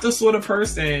am not the sort of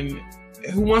person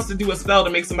who wants to do a spell to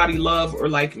make somebody love or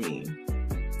like me.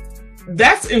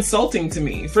 That's insulting to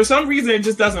me. For some reason, it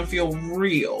just doesn't feel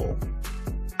real.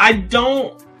 I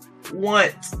don't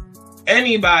want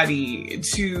anybody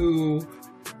to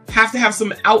have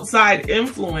some outside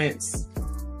influence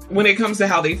when it comes to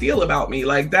how they feel about me.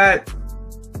 Like that's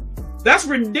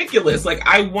ridiculous. Like,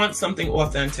 I want something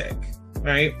authentic,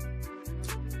 right?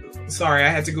 Sorry, I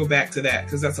had to go back to that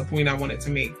because that's a point I wanted to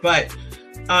make. But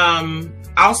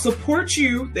I'll support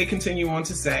you, they continue on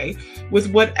to say, with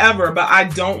whatever, but I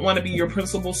don't want to be your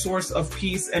principal source of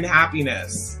peace and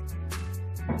happiness.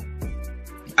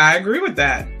 I agree with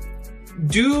that.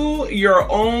 Do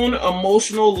your own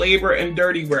emotional labor and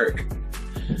dirty work.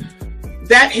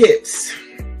 That hits.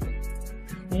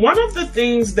 One of the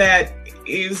things that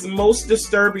is most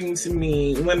disturbing to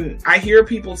me when I hear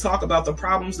people talk about the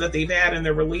problems that they've had in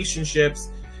their relationships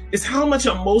is how much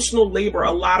emotional labor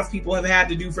a lot of people have had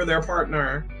to do for their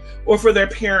partner or for their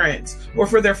parents or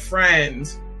for their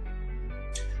friend.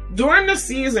 During the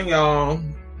season, y'all,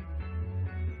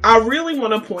 I really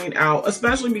want to point out,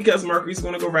 especially because Mercury's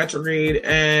going to go retrograde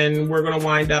and we're going to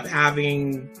wind up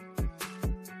having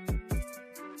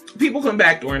people come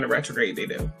back during the retrograde, they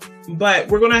do. But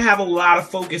we're going to have a lot of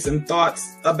focus and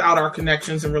thoughts about our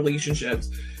connections and relationships.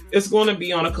 It's going to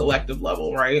be on a collective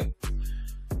level, right?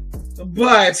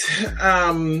 But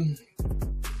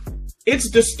it's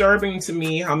disturbing to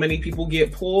me how many people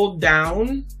get pulled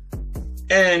down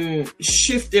and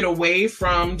shifted away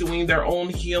from doing their own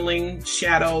healing,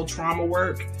 shadow, trauma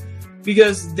work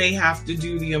because they have to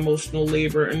do the emotional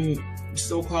labor and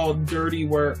so-called dirty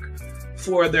work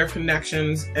for their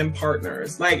connections and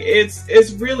partners. Like,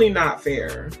 it's really not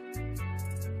fair.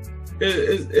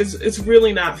 It's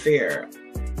really not fair.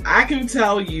 I can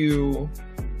tell you,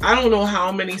 I don't know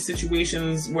how many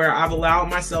situations where I've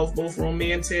allowed myself both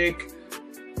romantic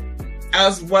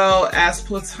as well as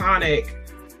platonic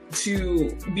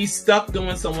to be stuck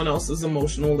doing someone else's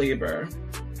emotional labor.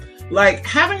 Like,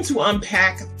 having to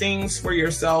unpack things for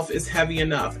yourself is heavy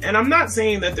enough. And I'm not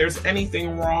saying that there's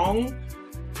anything wrong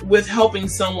with helping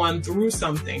someone through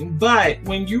something, but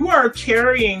when you are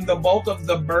carrying the bulk of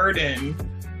the burden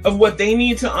of what they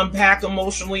need to unpack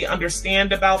emotionally,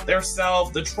 understand about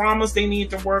themselves, the traumas they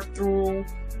need to work through,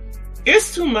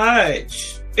 it's too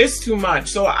much. It's too much.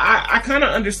 So I kind of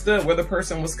understood where the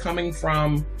person was coming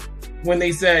from when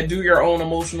they said, do your own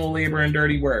emotional labor and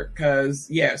dirty work. Because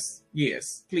yes,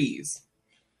 please.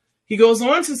 He goes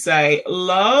on to say,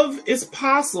 love is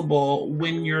possible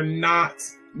when you're not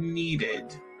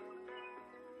needed.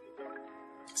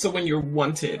 So when you're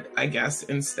wanted, I guess,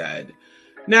 instead.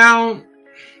 Now,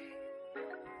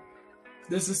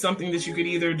 this is something that you could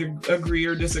either agree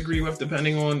or disagree with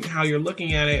depending on how you're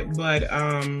looking at it. But,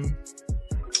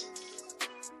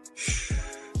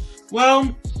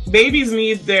 well, babies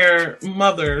need their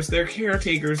mothers, their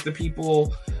caretakers, the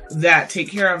people that take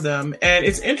care of them. And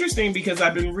it's interesting because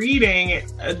I've been reading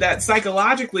that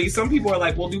psychologically, some people are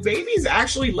like, well, do babies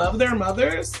actually love their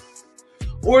mothers?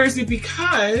 Or is it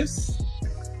because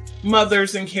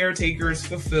mothers and caretakers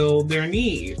fulfill their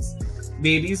needs?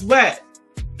 Baby's wet,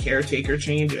 caretaker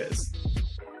changes.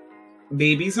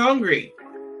 Baby's hungry,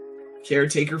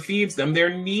 caretaker feeds them. Their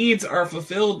needs are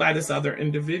fulfilled by this other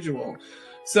individual.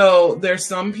 So there's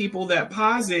some people that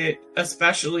posit,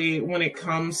 especially when it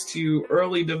comes to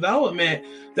early development,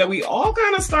 that we all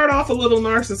kind of start off a little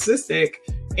narcissistic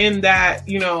in that,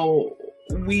 you know,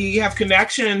 we have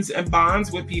connections and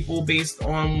bonds with people based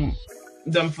on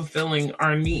them fulfilling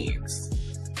our needs.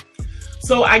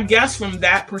 So I guess from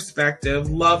that perspective,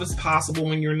 love is possible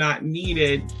when you're not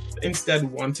needed, instead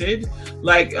wanted.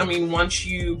 Like, I mean, once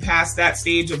you pass that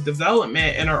stage of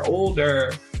development and are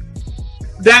older,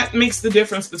 that makes the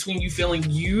difference between you feeling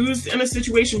used in a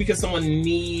situation because someone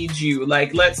needs you.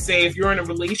 Like, let's say if you're in a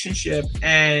relationship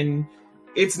and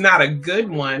it's not a good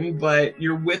one, but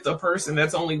you're with a person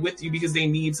that's only with you because they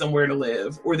need somewhere to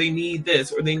live, or they need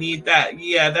this, or they need that.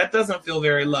 Yeah, that doesn't feel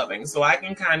very loving. So I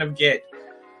can kind of get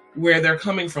where they're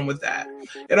coming from with that.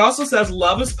 It also says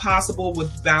love is possible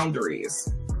with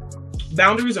boundaries.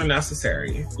 Boundaries are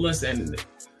necessary. Listen,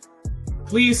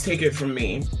 please take it from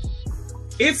me.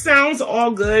 It sounds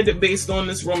all good based on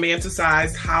this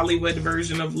romanticized Hollywood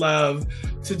version of love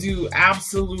to do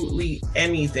absolutely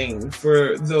anything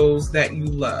for those that you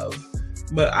love.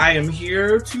 But I am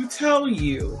here to tell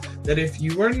you that if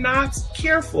you are not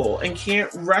careful and can't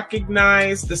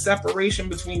recognize the separation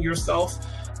between yourself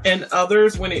and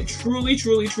others when it truly,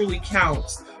 truly, truly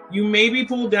counts, you may be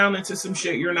pulled down into some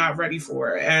shit you're not ready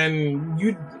for. And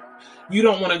you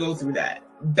don't want to go through that.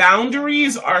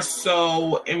 Boundaries are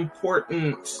so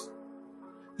important.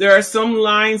 There are some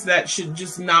lines that should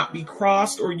just not be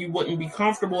crossed, or you wouldn't be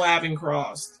comfortable having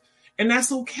crossed. And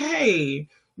that's okay.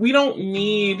 We don't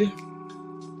need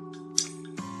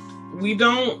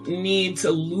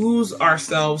to lose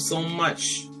ourselves so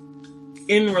much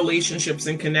in relationships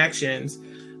and connections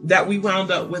that we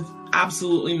wound up with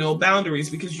absolutely no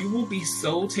boundaries, because you will be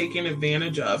so taken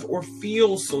advantage of, or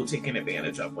feel so taken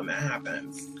advantage of when that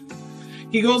happens.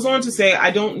 He goes on to say, I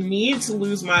don't need to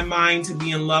lose my mind to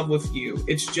be in love with you.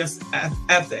 It's just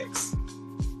ethics.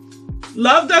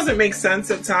 Love doesn't make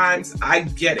sense at times. I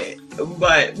get it.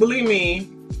 But believe me,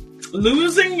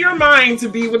 losing your mind to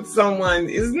be with someone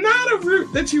is not a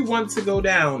route that you want to go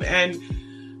down. And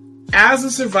as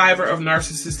a survivor of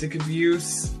narcissistic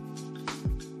abuse,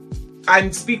 I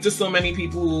speak to so many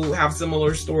people who have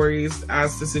similar stories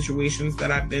as to situations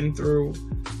that I've been through.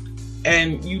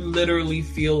 And you literally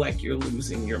feel like you're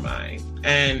losing your mind.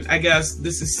 And I guess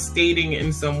this is stating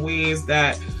in some ways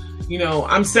that, you know,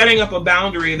 I'm setting up a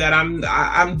boundary that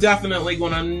I'm definitely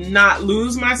going to not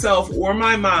lose myself or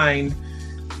my mind,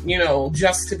 you know,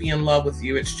 just to be in love with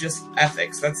you. It's just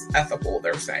ethics. That's ethical,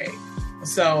 they're saying.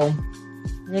 So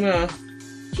I'm going to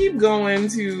keep going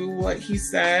to what he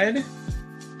said.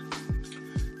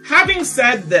 Having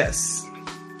said this,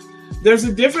 there's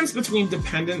a difference between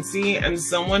dependency and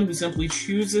someone who simply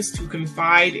chooses to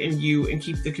confide in you and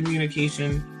keep the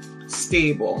communication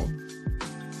stable.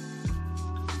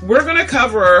 We're going to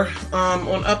cover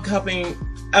on upcoming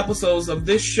episodes of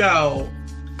this show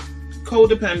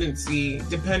codependency,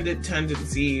 dependent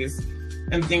tendencies,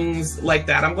 and things like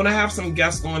that. I'm going to have some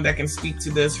guests on that can speak to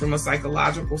this from a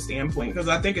psychological standpoint, because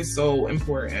I think it's so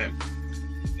important.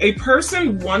 A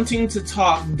person wanting to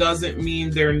talk doesn't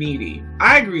mean they're needy.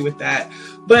 I agree with that.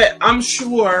 But I'm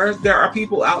sure there are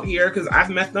people out here, because I've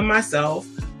met them myself,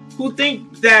 who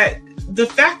think that the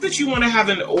fact that you want to have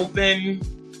an open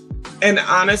and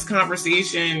honest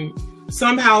conversation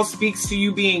somehow speaks to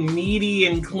you being needy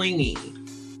and clingy.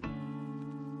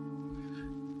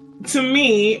 To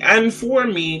me, and for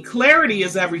me, clarity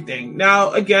is everything.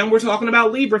 Now, again, we're talking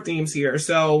about Libra themes here,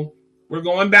 so we're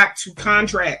going back to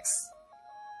contracts.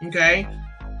 Okay?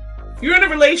 If you're in a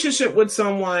relationship with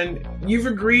someone, you've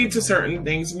agreed to certain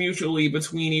things mutually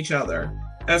between each other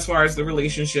as far as the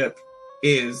relationship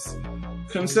is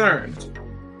concerned.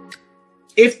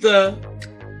 If the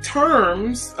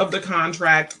terms of the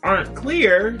contract aren't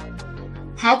clear,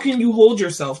 how can you hold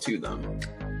yourself to them?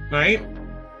 Right?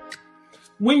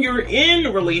 When you're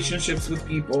in relationships with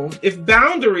people, if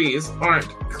boundaries aren't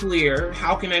clear,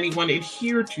 how can anyone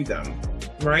adhere to them?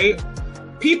 Right?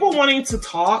 People wanting to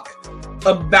talk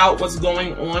about what's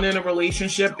going on in a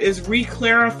relationship is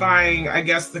re-clarifying, I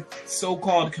guess, the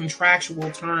so-called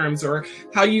contractual terms, or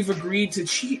how you've agreed to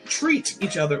treat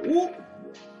each other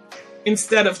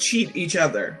instead of cheat each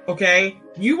other, okay?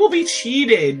 You will be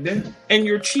cheated, and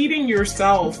you're cheating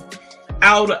yourself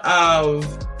out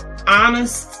of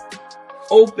honest,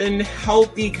 open,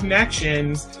 healthy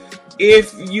connections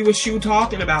if you eschew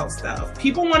talking about stuff.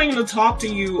 People wanting to talk to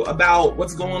you about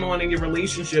what's going on in your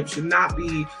relationship should not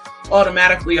be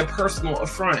automatically a personal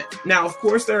affront. Now, of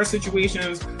course, there are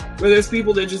situations where there's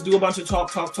people that just do a bunch of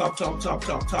talk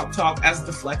as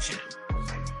deflection,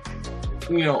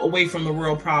 you know, away from the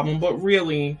real problem. But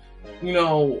really, you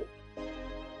know,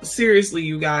 seriously,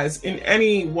 you guys, in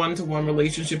any one-to-one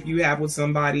relationship you have with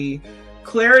somebody,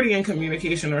 clarity and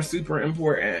communication are super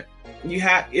important. You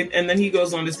have it, and then he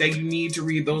goes on to say you need to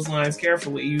read those lines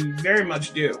carefully. You very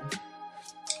much do.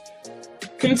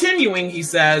 Continuing, he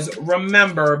says,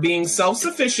 remember, being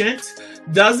self-sufficient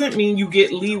doesn't mean you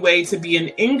get leeway to be an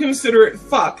inconsiderate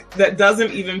fuck that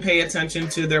doesn't even pay attention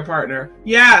to their partner.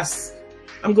 Yes,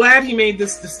 I'm glad he made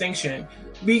this distinction,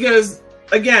 because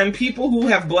again, people who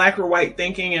have black or white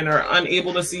thinking and are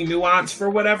unable to see nuance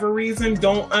for whatever reason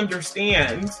don't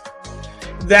understand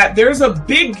that there's a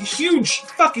big, huge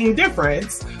fucking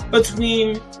difference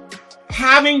between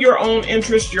having your own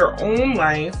interest, your own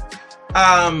life,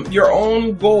 your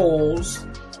own goals,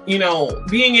 you know,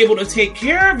 being able to take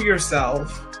care of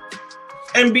yourself,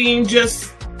 and being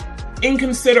just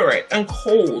inconsiderate and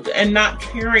cold and not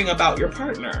caring about your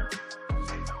partner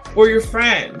or your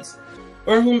friends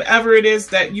or whomever it is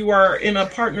that you are in a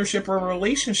partnership or a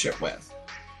relationship with.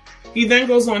 He then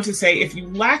goes on to say, if you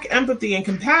lack empathy and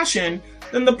compassion,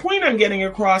 then the point I'm getting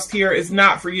across here is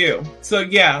not for you. So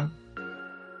yeah,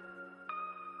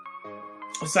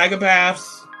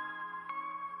 psychopaths,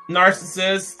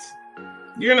 narcissists,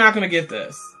 you're not going to get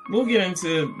this. We'll get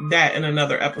into that in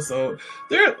another episode.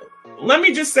 Let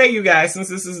me just say, you guys, since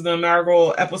this is the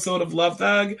inaugural episode of Love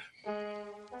Thug,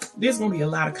 there's going to be a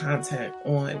lot of content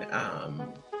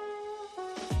on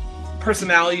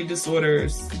personality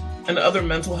disorders and other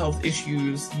mental health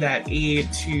issues that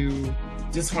aid to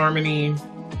disharmony,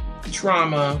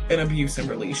 trauma, and abuse in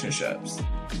relationships.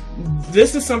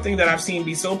 This is something that I've seen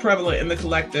be so prevalent in the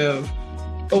collective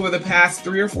over the past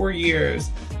 3 or 4 years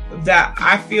that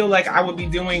I feel like I would be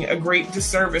doing a great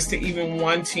disservice to even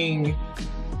wanting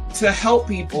to help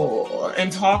people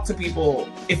and talk to people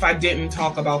if I didn't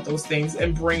talk about those things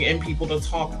and bring in people to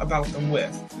talk about them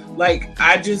with. Like,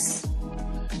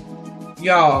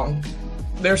 y'all,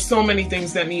 there's so many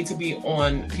things that need to be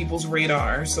on people's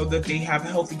radar so that they have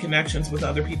healthy connections with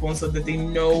other people and so that they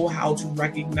know how to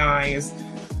recognize.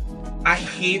 I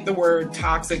hate the word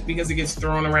toxic because it gets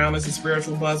thrown around as a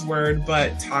spiritual buzzword,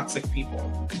 but toxic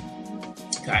people.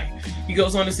 Okay. He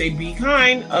goes on to say, be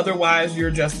kind, otherwise you're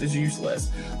just as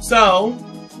useless. So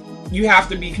you have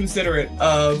to be considerate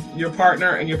of your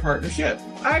partner and your partnership.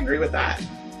 I agree with that.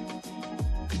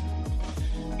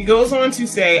 He goes on to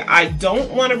say, I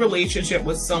don't want a relationship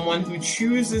with someone who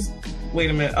chooses... Wait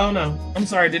a minute. Oh no, I'm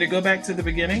sorry. Did it go back to the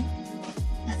beginning?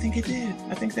 I think it did.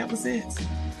 I think that was it.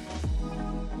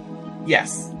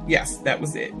 Yes, that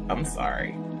was it. I'm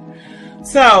sorry.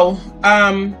 So,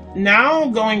 now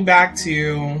going back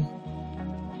to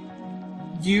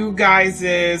you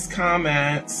guys'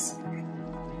 comments.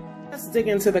 Let's dig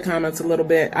into the comments a little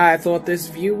bit. I thought this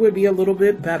view would be a little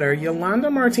bit better.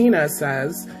 Yolanda Martinez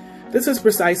says, this is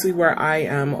precisely where I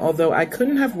am, although I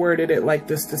couldn't have worded it like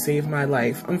this to save my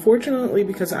life. Unfortunately,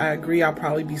 because I agree I'll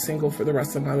probably be single for the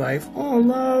rest of my life. Oh,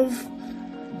 love.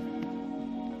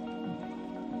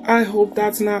 I hope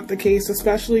that's not the case,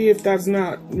 especially if that's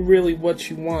not really what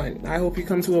you want. I hope you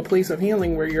come to a place of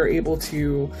healing where you're able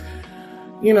to,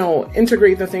 you know,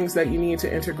 integrate the things that you need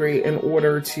to integrate in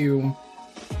order to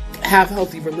have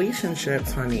healthy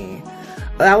relationships, honey.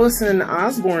 Allison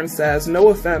Osborne says, no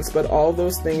offense, but all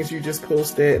those things you just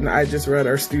posted and I just read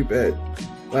are stupid.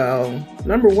 Well,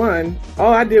 number one,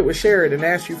 all I did was share it and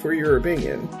ask you for your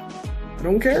opinion. I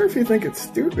don't care if you think it's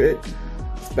stupid.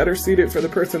 Better suited for the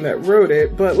person that wrote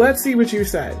it, but let's see what you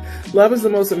said. Love is the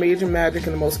most amazing magic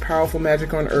and the most powerful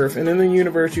magic on earth, and in the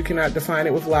universe you cannot define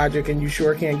it with logic, and you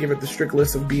sure can't give it the strict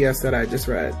list of BS that I just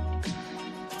read.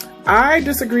 I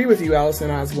disagree with you, Allison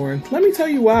Osborne. Let me tell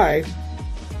you why.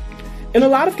 In a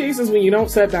lot of cases, when you don't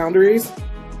set boundaries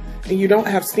and you don't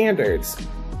have standards,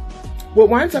 what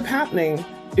winds up happening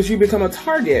is you become a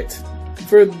target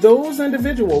for those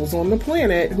individuals on the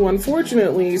planet who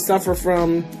unfortunately suffer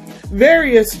from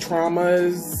various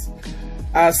traumas,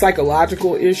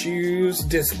 psychological issues,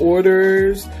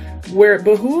 disorders, where it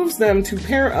behooves them to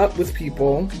pair up with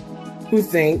people who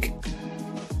think,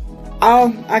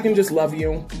 oh, I can just love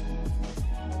you.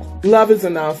 Love is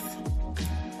enough.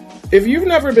 If you've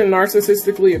never been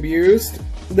narcissistically abused,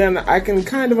 then I can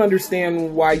kind of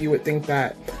understand why you would think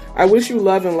that. I wish you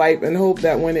love and light and hope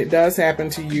that when it does happen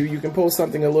to you, you can post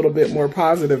something a little bit more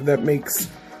positive that makes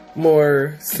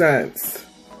more sense.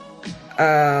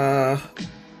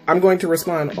 I'm going to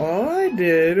respond. All I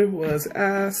did was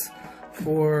ask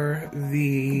for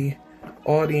the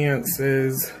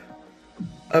audience's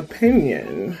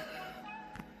opinion.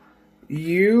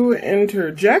 You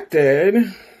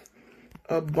interjected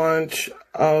a bunch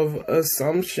of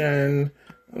assumption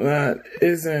that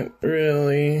isn't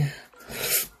really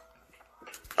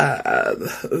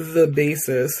the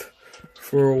basis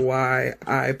for why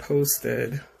I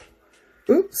posted.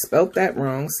 Oops, spelt that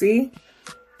wrong. See?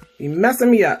 You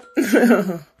messing me up.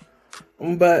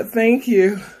 But thank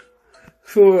you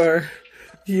for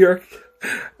your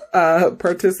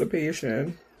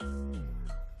participation.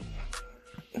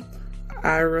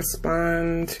 I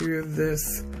respond to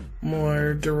this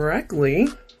more directly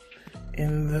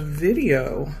in the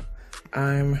video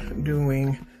I'm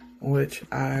doing, which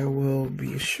I will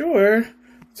be sure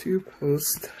to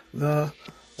post the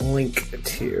link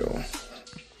to.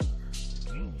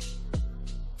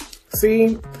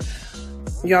 See,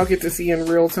 y'all get to see in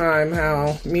real time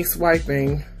how me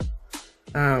swiping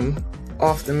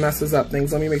often messes up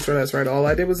things. Let me make sure that's right. All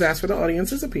I did was ask for the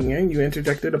audience's opinion. You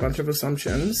interjected a bunch of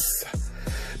assumptions,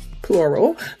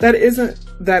 plural,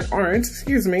 that aren't,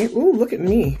 excuse me. Ooh, look at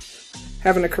me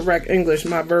having to correct English,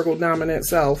 my Virgo dominant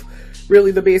self.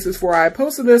 Really the basis for why I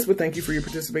posted this, but thank you for your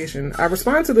participation. I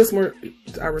respond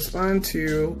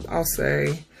to, I'll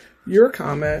say, your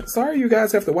comment. Sorry you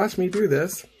guys have to watch me do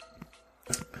this.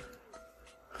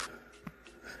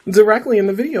 Directly in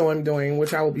the video I'm doing,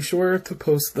 which I will be sure to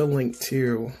post the link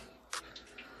to.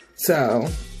 So,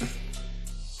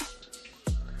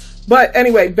 but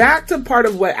anyway, back to part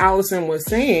of what Allison was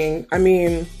saying. I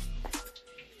mean,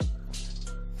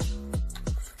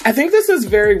 I think this is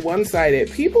very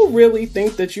one-sided. People really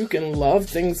think that you can love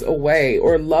things away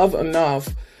or love enough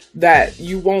that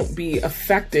you won't be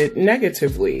affected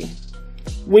negatively.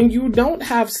 When you don't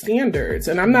have standards,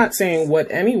 and I'm not saying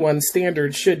what anyone's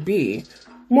standards should be.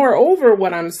 Moreover,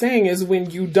 what I'm saying is when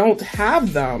you don't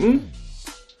have them,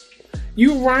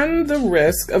 you run the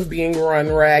risk of being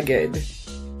run ragged.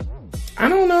 I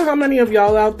don't know how many of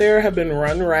y'all out there have been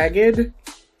run ragged,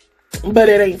 but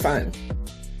it ain't fun.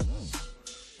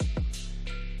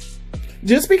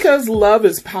 Just because love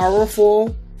is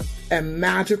powerful and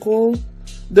magical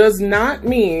does not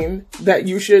mean that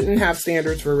you shouldn't have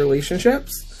standards for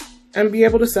relationships and be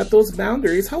able to set those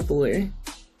boundaries healthily.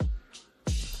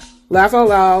 Laugh out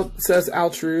loud, says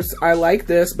Altruse. I like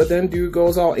this, but then dude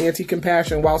goes all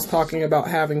anti-compassion whilst talking about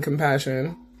having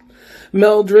compassion.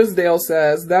 Mel Drisdale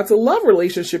says, that's a love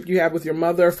relationship you have with your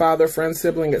mother, father, friend,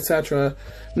 sibling, etc.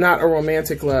 Not a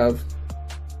romantic love.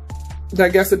 I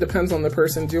guess it depends on the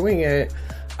person doing it.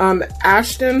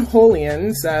 Ashton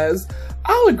Holian says,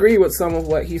 I'll agree with some of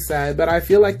what he said, but I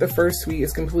feel like the first tweet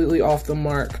is completely off the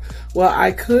mark. While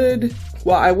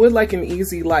I would like an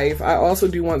easy life, I also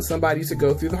do want somebody to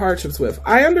go through the hardships with.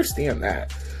 I understand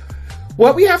that.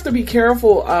 What we have to be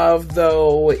careful of,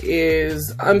 though,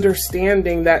 is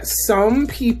understanding that some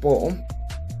people's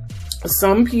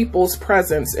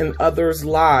presence in others'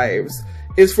 lives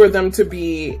is for them to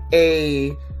be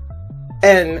an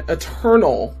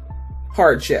eternal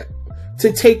hardship,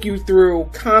 to take you through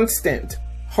constant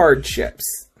hardships.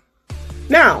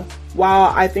 Now,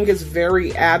 while I think it's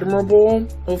very admirable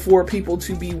for people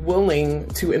to be willing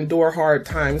to endure hard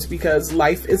times, because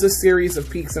life is a series of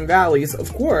peaks and valleys,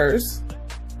 of course,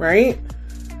 right?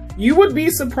 You would be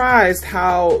surprised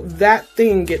how that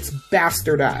thing gets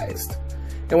bastardized.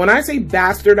 And when I say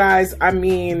bastardized, I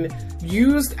mean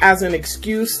used as an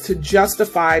excuse to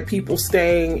justify people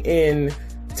staying in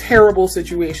terrible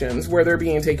situations where they're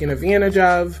being taken advantage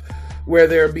of, where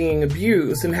they're being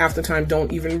abused, and half the time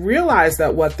don't even realize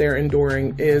that what they're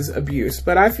enduring is abuse.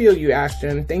 But I feel you,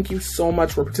 Ashton. Thank you so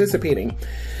much for participating.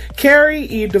 Carrie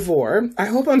E. DeVore. I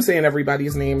hope I'm saying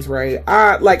everybody's names right.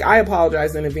 I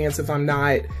apologize in advance if I'm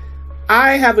not.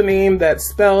 I have a name that's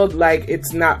spelled like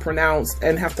it's not pronounced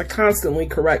and have to constantly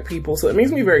correct people. So it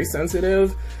makes me very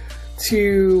sensitive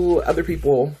to other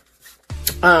people.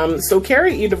 So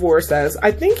Carrie E. DeVore says,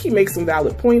 I think he makes some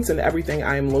valid points in everything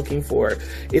I am looking for.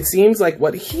 It seems like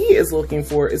what he is looking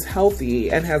for is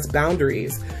healthy and has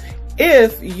boundaries.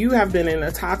 If you have been in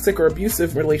a toxic or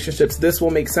abusive relationships, this will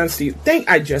make sense to you.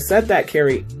 I just said that,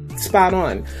 Carrie. Spot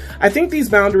on. I like these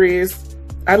boundaries,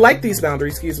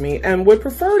 and would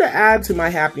prefer to add to my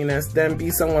happiness than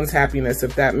be someone's happiness,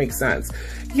 if that makes sense.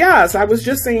 Yes, I was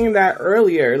just saying that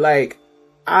earlier. Like,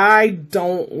 I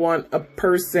don't want a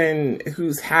person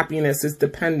whose happiness is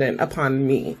dependent upon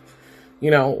me.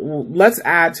 You know, let's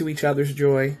add to each other's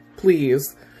joy,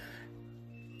 please.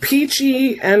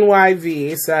 Peachy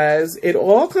NYV says, it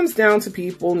all comes down to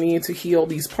people need to heal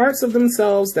these parts of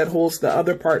themselves that holds the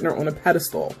other partner on a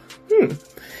pedestal.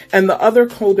 And the other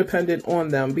codependent on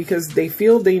them because they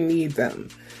feel they need them,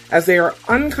 as they are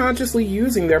unconsciously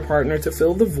using their partner to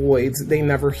fill the voids they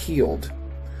never healed.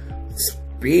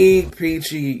 Speak,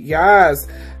 Peachy. Yes,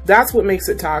 that's what makes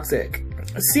it toxic.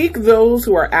 Seek those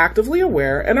who are actively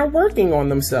aware and are working on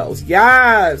themselves.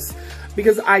 Yes.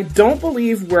 because I don't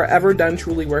believe we're ever done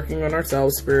truly working on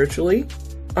ourselves spiritually.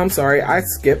 I'm sorry, I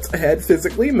skipped ahead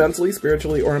physically, mentally,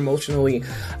 spiritually, or emotionally.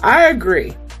 I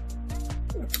agree.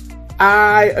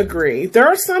 There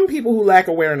are some people who lack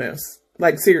awareness,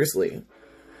 like seriously.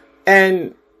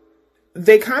 And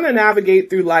they kind of navigate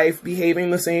through life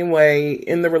behaving the same way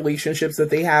in the relationships that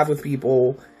they have with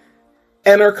people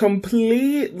and are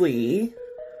completely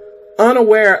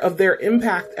unaware of their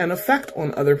impact and effect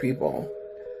on other people.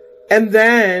 And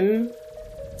then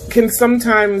can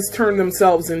sometimes turn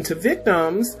themselves into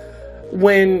victims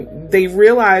when they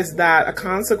realize that a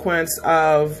consequence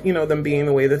of, them being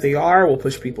the way that they are will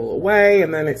push people away,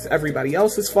 and then it's everybody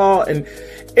else's fault, and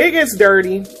it gets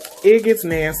dirty, it gets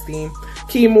nasty.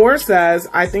 Key Moore says,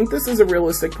 I think this is a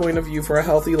realistic point of view for a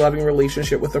healthy, loving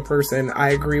relationship with a person.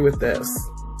 I agree with this.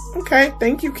 Okay,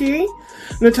 thank you, Key.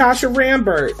 Natasha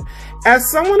Rambert.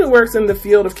 As someone who works in the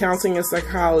field of counseling and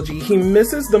psychology, he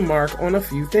misses the mark on a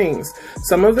few things.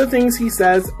 Some of the things he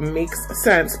says makes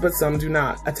sense, but some do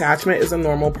not. Attachment is a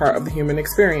normal part of the human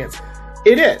experience.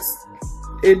 It is.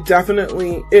 It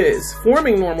definitely is.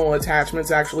 Forming normal attachments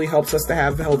actually helps us to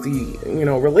have healthy,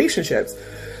 relationships.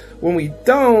 When we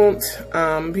don't,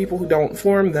 people who don't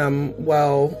form them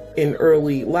well in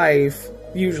early life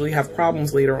usually have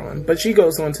problems later on. But she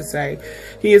goes on to say,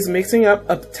 he is mixing up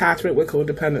attachment with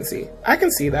codependency. I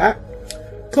can see that.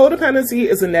 Codependency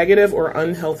is a negative or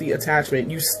unhealthy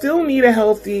attachment. You still need a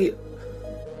healthy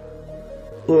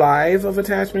life of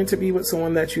attachment to be with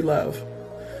someone that you love.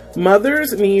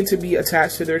 Mothers need to be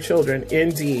attached to their children.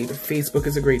 Indeed, Facebook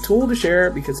is a great tool to share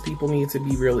because people need to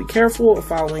be really careful of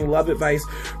following love advice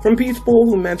from people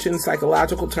who mention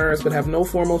psychological terms but have no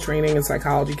formal training in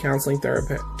psychology, counseling,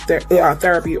 therapy,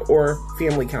 or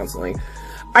family counseling.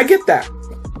 I get that.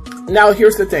 Now,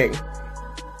 here's the thing.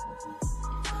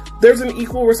 There's an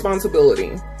equal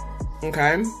responsibility,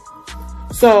 okay?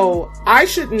 So I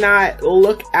should not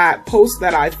look at posts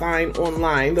that I find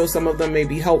online, though some of them may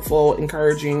be helpful,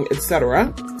 encouraging,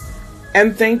 etc.,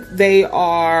 and think they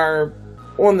are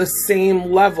on the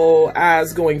same level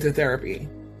as going to therapy.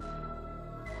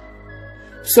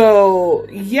 So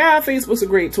yeah, Facebook's a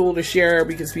great tool to share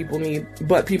because people need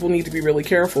to be really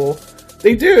careful.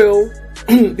 They do,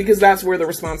 because that's where the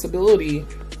responsibility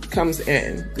comes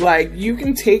in. Like, you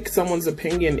can take someone's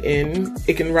opinion in,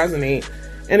 it can resonate.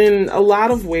 And in a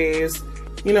lot of ways,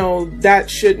 that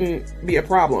shouldn't be a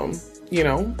problem.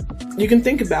 You can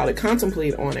think about it,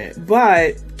 contemplate on it.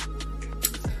 But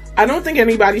I don't think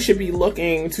anybody should be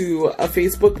looking to a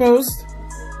Facebook post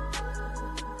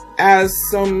as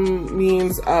some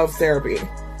means of therapy.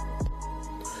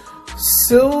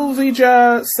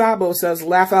 Sylvia Sabo says,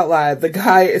 laugh out loud. The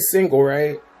guy is single,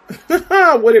 right?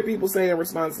 What did people say in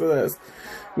response to this?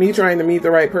 Me trying to meet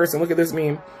the right person. Look at this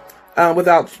meme.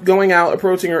 Without going out,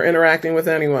 approaching, or interacting with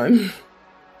anyone.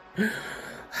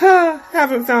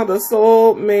 Haven't found a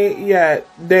soulmate yet.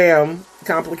 Damn,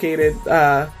 complicated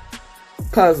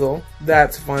puzzle.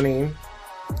 That's funny.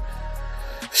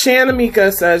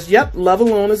 Shanamika says, yep, love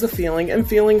alone is a feeling and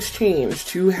feelings change.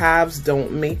 Two halves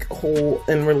don't make whole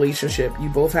in relationship. You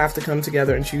both have to come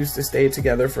together and choose to stay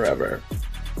together forever.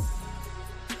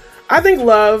 I think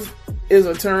love is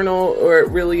eternal, or it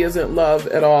really isn't love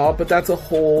at all, but that's a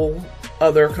whole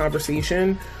other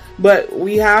conversation. But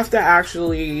we have to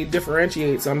actually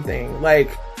differentiate something.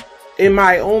 Like, in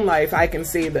my own life, I can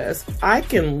say this. I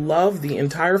can love the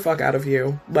entire fuck out of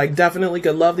you. Like, definitely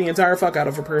could love the entire fuck out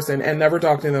of a person and never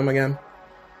talk to them again.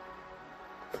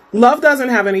 Love doesn't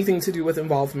have anything to do with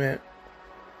involvement.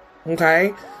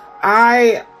 Okay?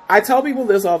 I tell people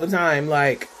this all the time.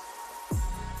 Like,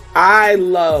 I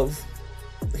love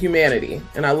humanity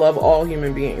and I love all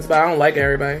human beings, but I don't like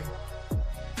everybody.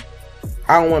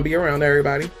 I don't want to be around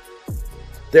everybody.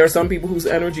 There are some people whose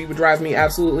energy would drive me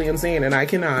absolutely insane and I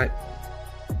cannot.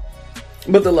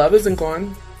 But the love isn't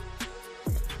gone.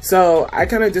 So I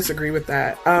kind of disagree with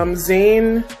that.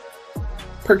 Zane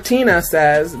Pertina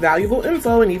says, valuable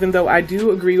info, and even though I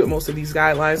do agree with most of these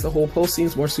guidelines, the whole post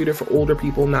seems more suited for older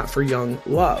people, not for young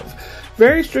love.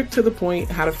 Very strict to the point,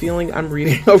 had a feeling I'm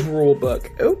reading a rule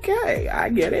book. Okay, I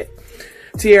get it.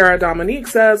 Tierra Dominique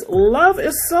says, love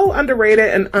is so underrated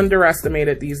and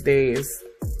underestimated these days.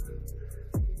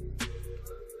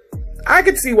 I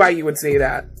could see why you would say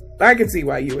that.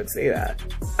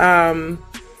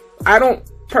 I don't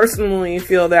personally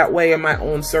feel that way in my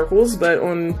own circles, but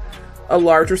on a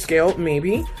larger scale,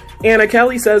 maybe. Anna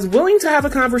Kelly says, willing to have a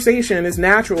conversation is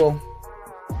natural.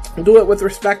 Do it with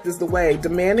respect is the way.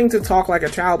 Demanding to talk like a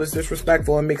child is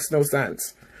disrespectful and makes no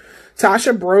sense.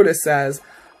 Tasha Brodus says,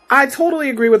 I totally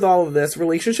agree with all of this.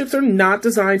 Relationships are not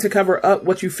designed to cover up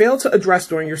what you fail to address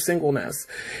during your singleness.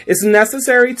 It's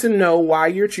necessary to know why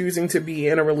you're choosing to be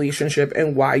in a relationship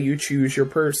and why you choose your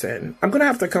person. I'm going to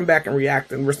have to come back and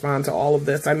react and respond to all of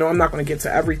this. I know I'm not going to get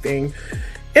to everything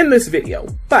in this video,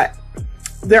 but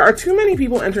there are too many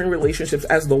people entering relationships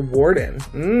as the warden.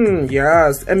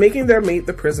 Yes. And making their mate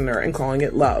the prisoner and calling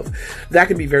it love. That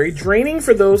can be very draining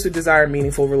for those who desire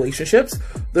meaningful relationships.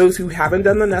 Those who haven't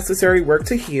done the necessary work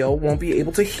to heal won't be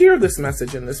able to hear this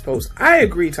message in this post. I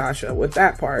agree, Tasha, with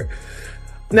that part.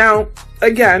 Now,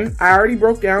 again, I already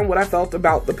broke down what I felt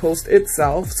about the post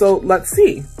itself. So let's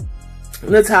see.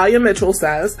 Natalia Mitchell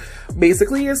says,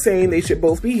 basically is saying they should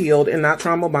both be healed and not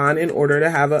trauma bond in order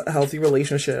to have a healthy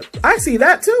relationship. I see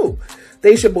that too.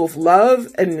 They should both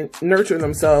love and nurture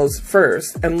themselves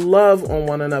first and love on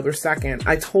one another second.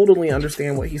 I totally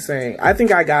understand what he's saying. I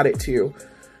think I got it too,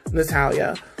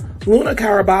 Natalia. Luna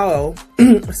Caraballo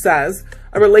says,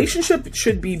 a relationship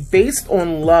should be based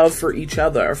on love for each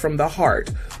other from the heart.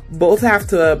 Both have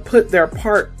to put their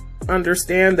part,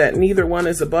 understand that neither one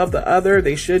is above the other.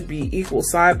 They should be equal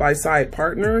side-by-side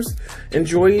partners.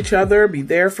 Enjoy each other. Be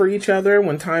there for each other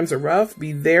when times are rough.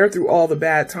 Be there through all the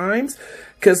bad times.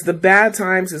 Because the bad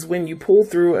times is when you pull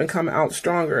through and come out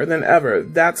stronger than ever.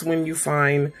 That's when you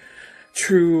find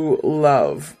true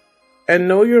love. And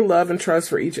know your love and trust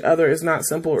for each other is not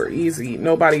simple or easy.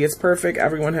 Nobody is perfect.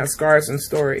 Everyone has scars and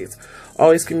stories.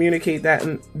 Always communicate that,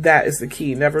 and that is the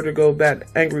key. Never to go bed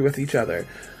angry with each other.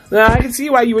 Now, I can see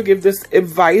why you would give this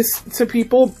advice to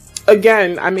people.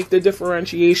 Again, I make the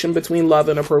differentiation between love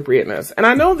and appropriateness. And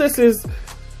I know this is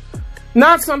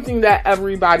not something that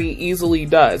everybody easily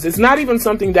does. It's not even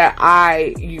something that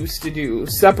I used to do.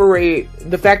 Separate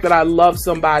the fact that I love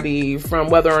somebody from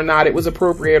whether or not it was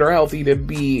appropriate or healthy to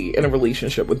be in a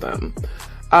relationship with them.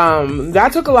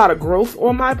 That took a lot of growth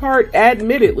on my part,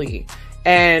 admittedly.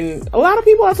 And a lot of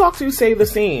people I talk to say the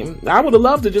same. I would have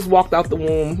loved to just walked out the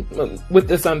womb with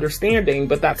this understanding,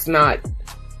 but that's not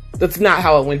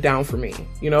how it went down for me.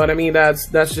 You know what I mean? That's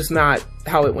just not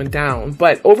how it went down.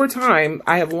 But over time,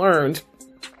 I have learned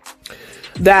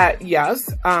that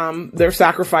yes, there's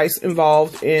sacrifice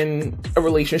involved in a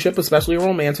relationship, especially a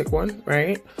romantic one,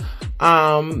 right?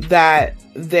 That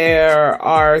there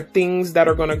are things that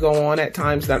are going to go on at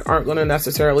times that aren't going to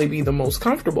necessarily be the most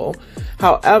comfortable.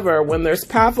 However, when there's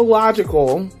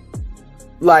pathological,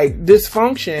 like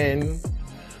dysfunction,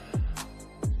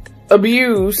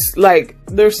 abuse, like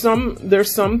there's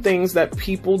some things that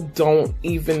people don't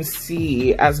even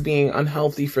see as being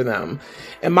unhealthy for them.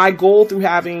 And my goal through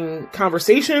having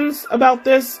conversations about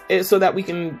this is so that we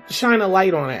can shine a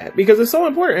light on it, because it's so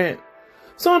important.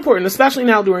 So important, especially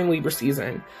now during Libra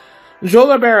season.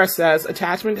 Jola Barra says,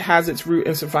 attachment has its root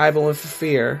in survival and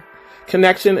fear.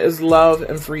 Connection is love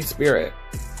and free spirit.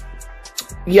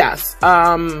 Yes,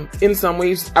 in some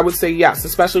ways, I would say yes,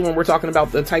 especially when we're talking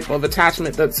about the type of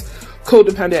attachment that's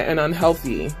codependent and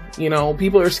unhealthy. You know,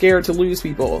 people are scared to lose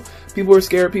people. People are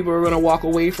scared people are going to walk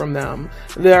away from them.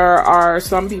 There are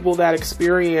some people that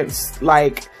experience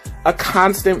like a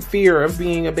constant fear of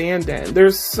being abandoned.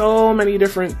 There's so many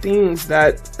different things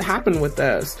that happen with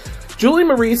this. Julie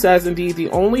Marie says, indeed, the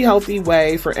only healthy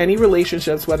way for any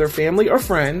relationships, whether family or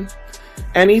friend,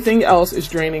 anything else is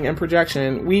draining and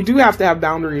projection. We do have to have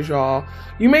boundaries, y'all.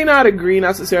 You may not agree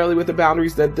necessarily with the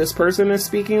boundaries that this person is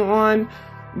speaking on,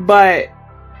 but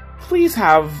please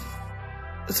have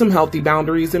some healthy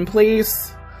boundaries in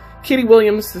place. Kitty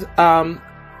Williams,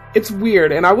 it's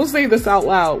weird, and I will say this out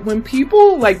loud. When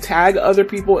people like tag other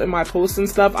people in my posts and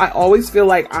stuff, I always feel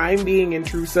like I'm being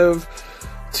intrusive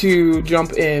to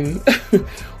jump in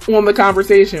on the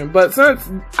conversation. But since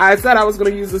I said I was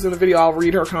going to use this in the video, I'll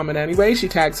read her comment anyway. She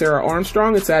tagged Sarah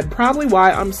Armstrong and said, probably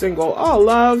why I'm single. Oh,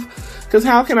 love, because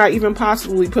how can I even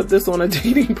possibly put this on a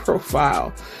dating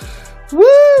profile?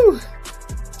 Woo!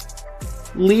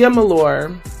 Leah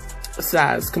Malore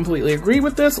says, completely agree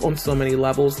with this on so many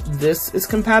levels. This is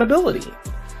compatibility.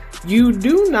 You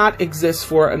do not exist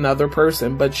for another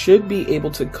person, but should be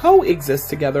able to coexist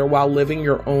together while living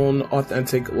your own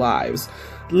authentic lives.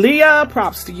 Leah,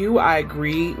 props to you. I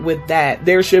agree with that.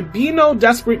 There should be no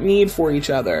desperate need for each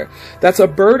other. That's a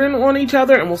burden on each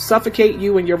other and will suffocate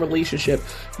you in your relationship.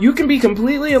 You can be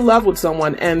completely in love with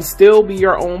someone and still be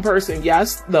your own person.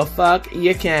 Yes, the fuck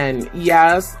you can.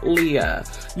 Yes, Leah.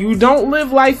 You don't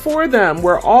live life for them.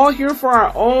 We're all here for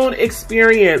our own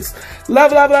experience.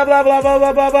 Love, love, love, love, love, love,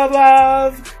 love, love, love,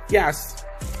 love. Yes.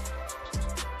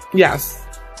 Yes.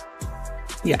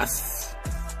 Yes.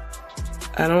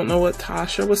 I don't know what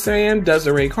Tasha was saying.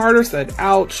 Desiree Carter said,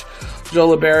 ouch.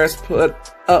 Jola Barris put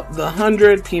up the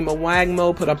 100. Pima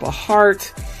Wagmo put up a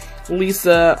heart.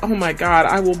 Lisa, oh my God,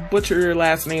 I will butcher your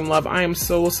last name, love. I am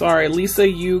so sorry. Lisa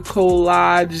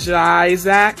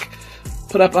Ukolajizak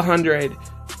put up 100.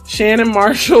 Shannon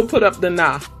Marshall put up the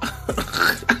nah.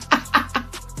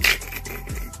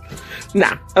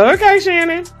 Nah. Okay,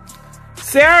 Shannon.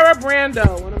 Sarah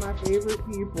Brando, one of my favorite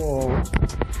people.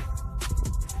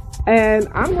 And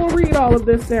I'm going to read all of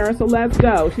this, Sarah, so let's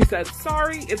go. She said,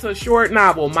 sorry, it's a short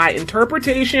novel. My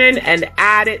interpretation and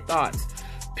added thoughts.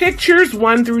 Pictures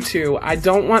 1 through 2. I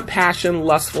don't want passion,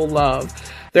 lustful love.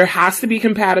 There has to be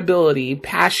compatibility.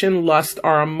 Passion, lust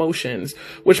are emotions,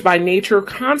 which by nature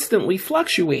constantly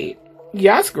fluctuate.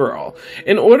 Yes, girl.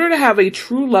 In order to have a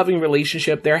true loving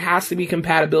relationship, there has to be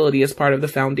compatibility as part of the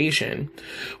foundation,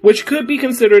 which could be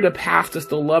considered a path to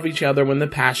still love each other when the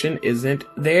passion isn't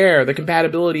there. The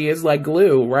compatibility is like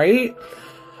glue, right?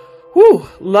 Whew.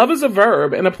 Love is a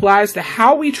verb and applies to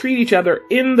how we treat each other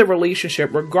in the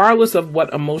relationship, regardless of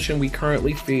what emotion we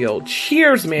currently feel.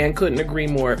 Cheers, man. Couldn't agree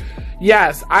more.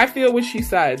 Yes, I feel what she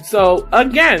said. So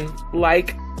again,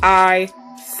 like I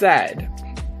said,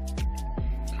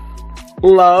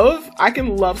 love, I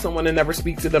can love someone and never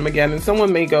speak to them again. And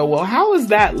someone may go, well, how is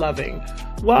that loving?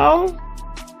 Well,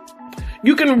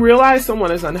 you can realize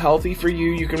someone is unhealthy for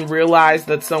you. You can realize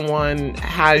that someone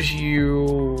has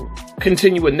you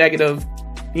continue with negative,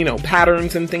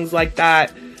 patterns and things like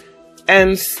that,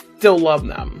 and still love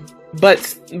them.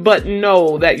 But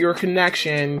know that your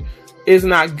connection is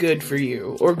not good for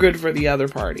you or good for the other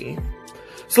party.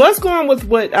 So let's go on with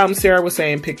what Sarah was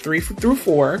saying, pick 3 through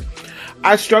 4.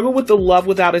 I struggle with the love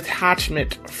without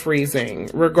attachment phrasing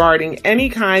regarding any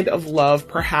kind of love.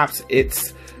 Perhaps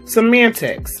it's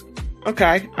semantics.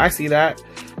 Okay, I see that.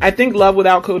 I think love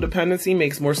without codependency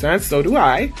makes more sense. So do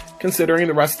I, considering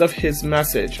the rest of his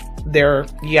message.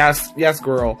 Yes,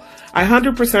 girl. I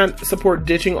 100% support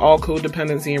ditching all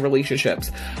codependency in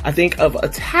relationships. I think of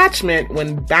attachment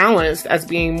when balanced as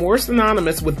being more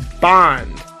synonymous with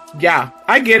bond. Yeah,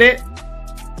 I get it.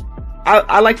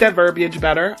 I like that verbiage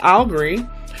better. I'll agree.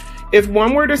 If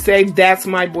one were to say, that's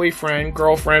my boyfriend,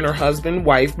 girlfriend, or husband,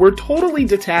 wife, we're totally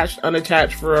detached,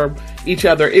 unattached from each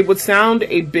other, it would sound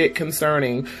a bit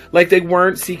concerning, like they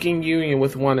weren't seeking union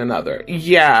with one another.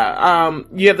 Yeah,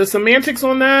 the semantics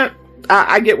on that,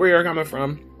 I get where you're coming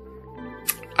from.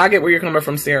 I get where you're coming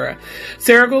from, Sarah.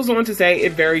 Sarah goes on to say,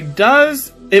 it very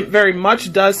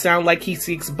much does sound like he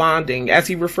seeks bonding, as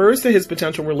he refers to his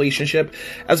potential relationship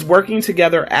as working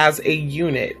together as a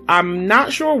unit. I'm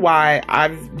not sure why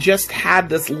I've just had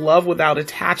this love without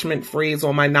attachment phrase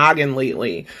on my noggin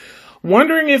lately.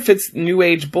 Wondering if it's new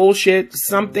age bullshit,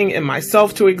 something in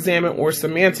myself to examine, or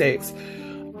semantics.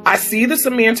 I see the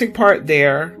semantic part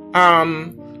there.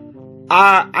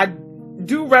 I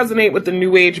do resonate with the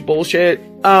new age bullshit.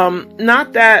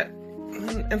 Not that,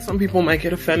 and some people might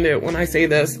get offended when I say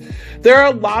this, there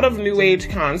are a lot of new age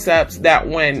concepts that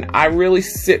when I really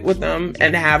sit with them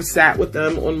and have sat with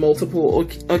them on multiple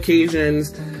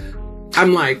occasions,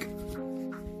 I'm like,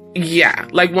 yeah,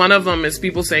 like one of them is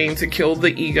people saying to kill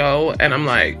the ego, and I'm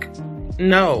like,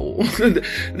 no,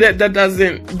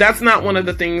 that's not one of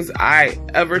the things I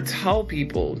ever tell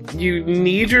people. You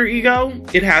need your ego.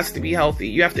 It has to be healthy.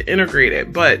 You have to integrate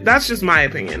it, but that's just my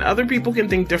opinion. Other people can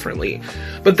think differently,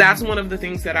 but that's one of the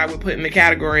things that I would put in the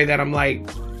category that I'm like,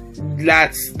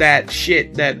 that's that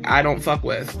shit that I don't fuck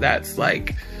with. That's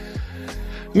like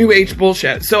new age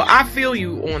bullshit. So I feel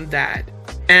you on that.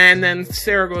 And then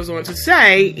Sarah goes on to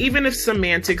say, even if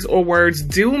semantics or words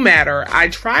do matter, I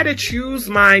try to choose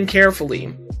mine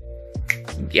carefully.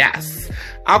 Yes,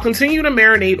 I'll continue to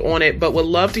marinate on it, but would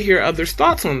love to hear others'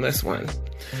 thoughts on this one.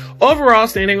 Overall,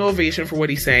 standing ovation for what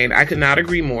he's saying. I could not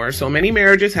agree more. So many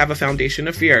marriages have a foundation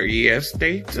of fear. Yes,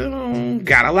 they do.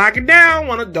 Gotta lock it down.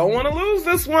 Don't want to lose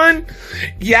this one.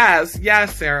 Yes,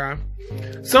 Sarah.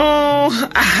 So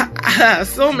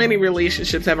many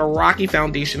relationships have a rocky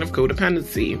foundation of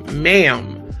codependency.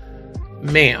 Ma'am.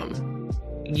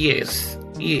 Yes.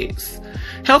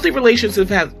 Healthy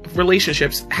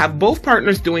relationships have both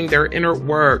partners doing their inner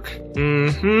work.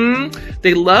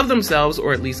 They love themselves,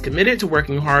 or at least committed to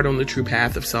working hard on the true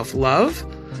path of self-love,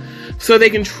 so they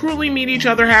can truly meet each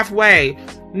other halfway.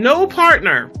 No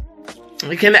partner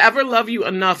can ever love you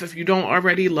enough if you don't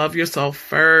already love yourself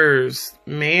first.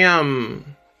 Ma'am.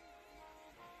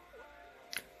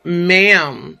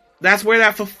 That's where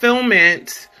that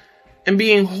fulfillment and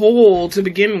being whole to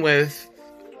begin with,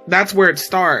 that's where it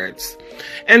starts.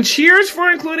 And cheers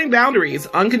for including boundaries.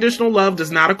 Unconditional love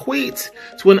does not equate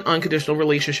to an unconditional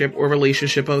relationship or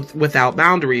relationship without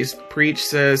boundaries. Preach,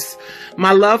 sis.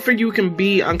 My love for you can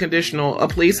be unconditional. A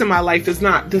place in my life is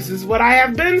not. This is what I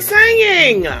have been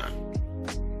saying.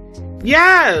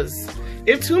 Yes.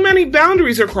 If too many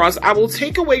boundaries are crossed, I will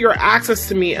take away your access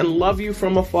to me and love you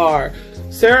from afar.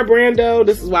 Sarah Brando,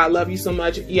 this is why I love you so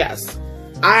much. Yes,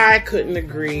 I couldn't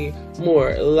agree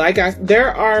more.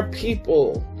 There are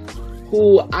people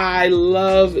who I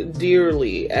love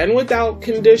dearly and without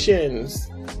conditions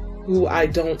who I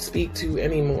don't speak to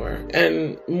anymore,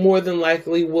 and more than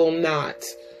likely will not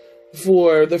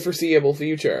for the foreseeable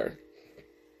future.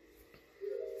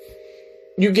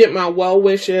 You get my well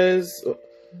wishes,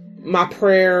 my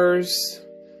prayers,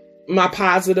 my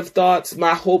positive thoughts,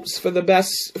 my hopes for the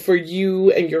best for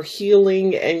you and your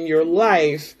healing and your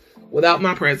life without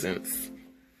my presence,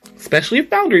 especially if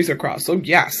boundaries are crossed. So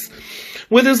yes,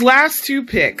 with his last two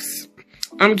picks,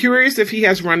 I'm curious if he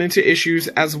has run into issues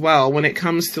as well when it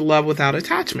comes to love without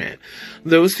attachment.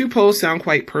 Those two posts sound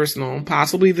quite personal,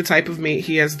 possibly the type of mate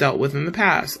he has dealt with in the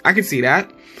past. I could see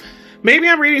that. Maybe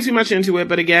I'm reading too much into it,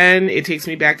 but again, it takes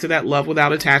me back to that love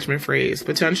without attachment phrase.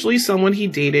 Potentially someone he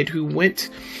dated who went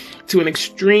to an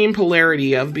extreme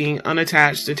polarity of being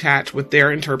unattached, attached with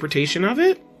their interpretation of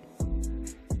it.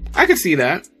 I could see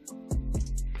that.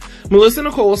 Melissa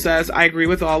Nicole says, I agree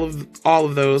with all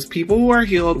of those. People who are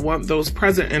healed want those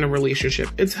present in a relationship.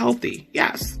 It's healthy.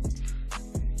 Yes.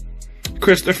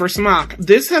 Christopher Smock.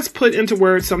 This has put into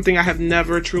words something I have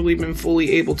never truly been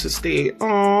fully able to state.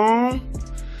 Aww.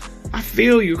 I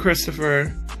feel you,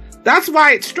 Christopher. That's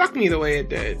why it struck me the way it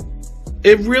did.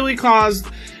 It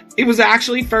was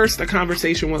actually first a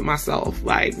conversation with myself,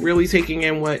 like really taking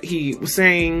in what he was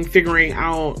saying, figuring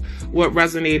out what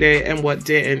resonated and what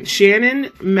didn't. Shannon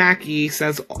Mackey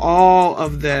says all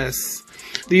of this.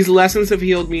 These lessons have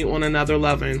healed me on another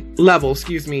level.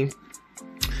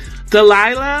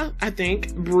 Delilah, I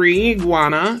think, Bree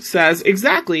Guana says,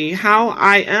 exactly how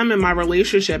I am in my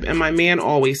relationship, and my man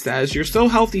always says, you're so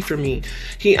healthy for me.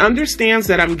 He understands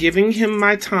that I'm giving him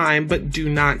my time, but do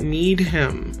not need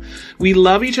him. We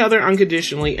love each other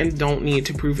unconditionally and don't need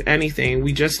to prove anything.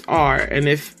 We just are. And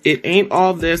if it ain't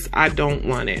all this, I don't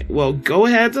want it. Well, go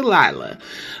ahead, Delilah.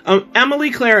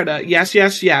 Emily Clarida,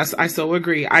 yes, I so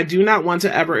agree. I do not want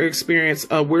to ever experience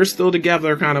a we're still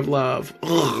together kind of love.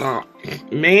 Ugh.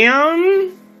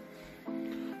 Ma'am?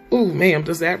 Ooh, ma'am,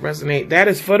 does that resonate? That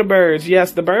is for the birds.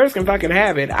 Yes, the birds can fucking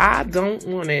have it. I don't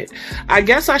want it. I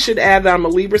guess I should add that I'm a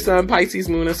Libra Sun, Pisces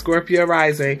Moon, and Scorpio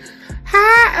Rising.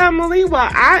 Hi, Emily. Well,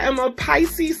 I am a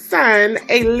Pisces Sun,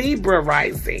 a Libra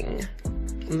Rising.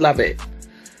 Love it.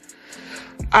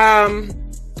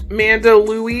 Manda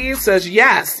Louise says,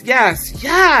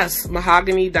 yes.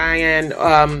 Mahogany Diane,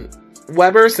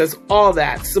 Weber says all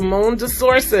that. Simone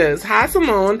DeSources. Hi,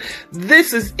 Simone.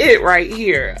 This is it right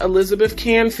here. Elizabeth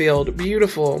Canfield.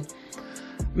 Beautiful.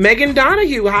 Megan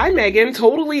Donahue. Hi, Megan.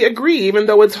 Totally agree. Even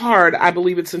though it's hard, I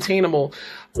believe it's attainable.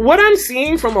 What I'm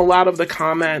seeing from a lot of the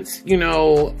comments,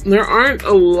 there aren't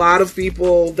a lot of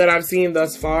people that I've seen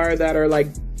thus far that are like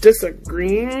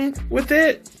disagreeing with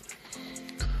it.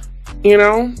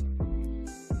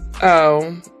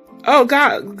 Oh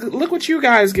God, look what you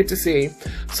guys get to see.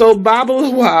 So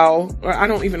Baba Wow, or I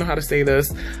don't even know how to say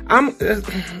this.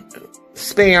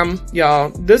 Spam, y'all.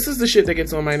 This is the shit that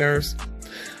gets on my nerves.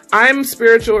 I'm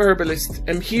spiritual herbalist.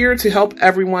 I'm here to help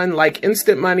everyone like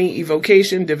instant money,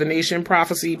 evocation, divination,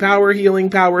 prophecy, power,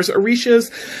 healing powers,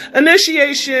 orishas,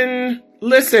 initiation.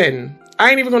 Listen,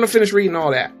 I ain't even going to finish reading all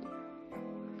that.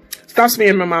 Stop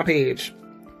spamming my page.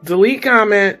 Delete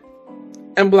comment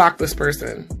and block this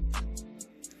person.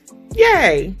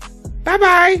 Yay.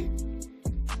 Bye-bye.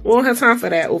 We don't have time for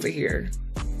that over here.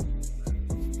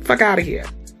 Fuck out of here.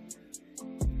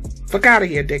 Fuck out of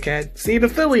here, dickhead. See, the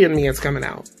Philly in me is coming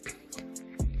out.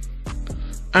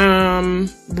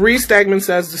 Bree Stegman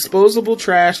says, disposable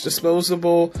trash,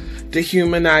 disposable,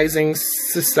 dehumanizing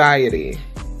society.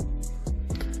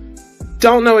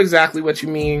 Don't know exactly what you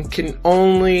mean. Can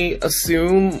only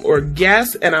assume or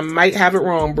guess, and I might have it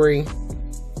wrong, Bree.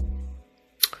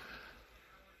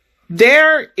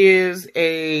 There is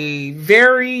a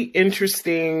very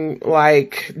interesting,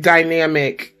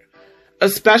 dynamic,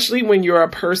 especially when you're a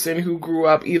person who grew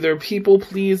up either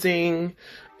people-pleasing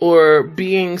or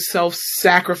being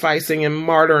self-sacrificing and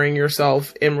martyring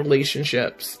yourself in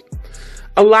relationships.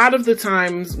 A lot of the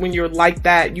times when you're like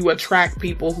that, you attract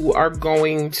people who are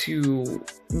going to,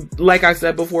 like I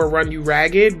said before, run you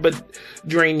ragged, but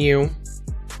drain you.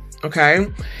 Okay?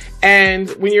 And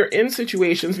when you're in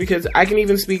situations, because I can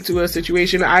even speak to a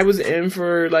situation I was in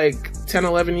for 10,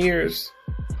 11 years.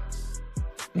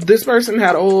 This person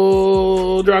had a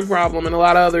whole drug problem and a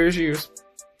lot of other issues.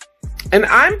 And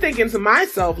I'm thinking to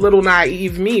myself, little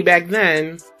naive me back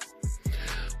then,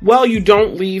 well, you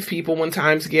don't leave people when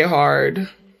times get hard.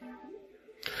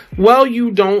 Well,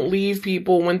 you don't leave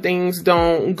people when things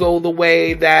don't go the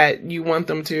way that you want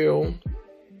them to.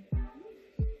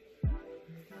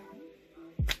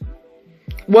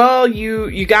 Well,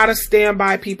 you gotta stand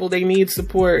by people. They need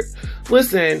support.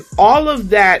 Listen, all of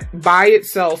that by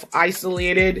itself,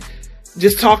 isolated,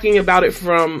 just talking about it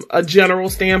from a general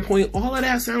standpoint, all of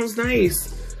that sounds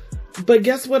nice. But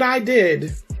guess what I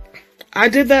did? I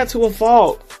did that to a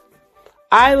fault.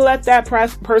 I let that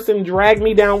person drag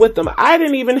me down with them. I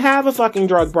didn't even have a fucking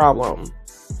drug problem.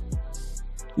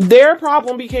 Their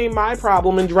problem became my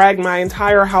problem and dragged my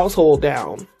entire household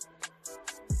down.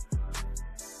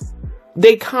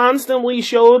 They constantly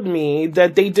showed me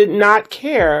that they did not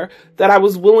care that I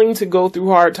was willing to go through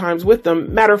hard times with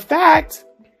them. Matter of fact,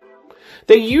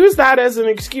 they used that as an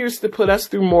excuse to put us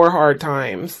through more hard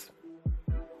times.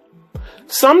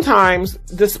 Sometimes,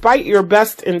 despite your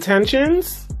best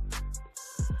intentions,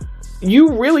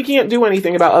 you really can't do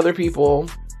anything about other people.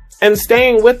 And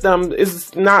staying with them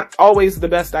is not always the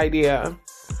best idea.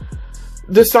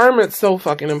 Discernment's so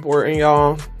fucking important,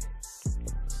 y'all.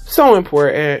 So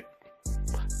important.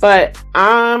 But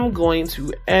I'm going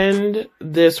to end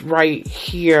this right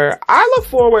here. I look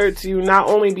forward to not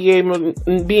only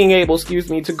being able,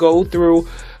 to go through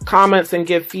comments and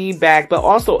give feedback, but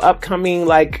also upcoming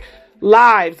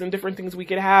lives and different things we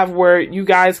could have where you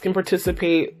guys can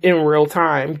participate in real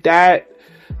time. That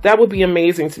would be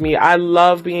amazing to me. I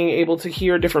love being able to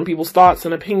hear different people's thoughts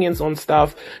and opinions on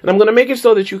stuff. And I'm going to make it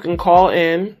so that you can call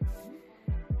in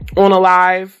on a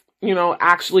live,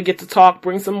 actually get to talk,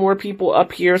 bring some more people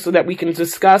up here so that we can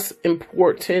discuss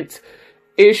important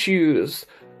issues,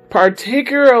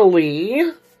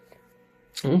 particularly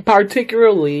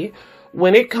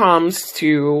when it comes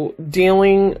to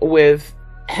dealing with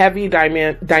heavy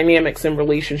dynamics in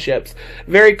relationships,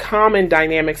 very common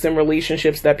dynamics in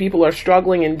relationships that people are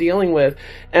struggling and dealing with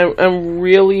and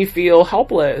really feel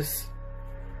helpless.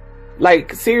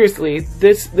 Seriously,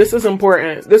 this is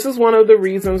important. This is one of the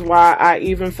reasons why I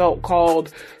even felt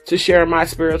called to share my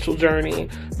spiritual journey,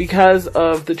 because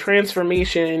of the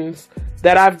transformations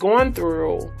that I've gone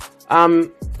through,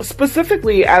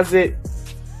 specifically as it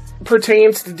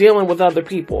pertains to dealing with other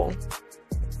people.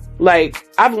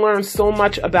 I've learned so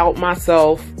much about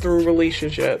myself through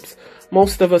relationships.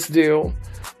 Most of us do.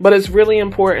 But it's really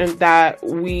important that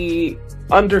we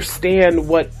understand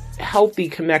what healthy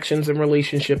connections and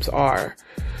relationships are.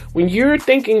 When you're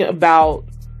thinking about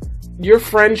your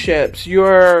friendships,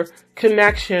 your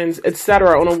connections,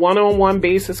 etc., on a one-on-one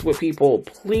basis with people,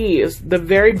 please, the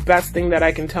very best thing that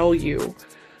I can tell you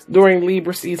during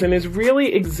Libra season is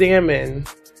really examine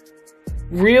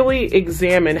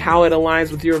how it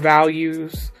aligns with your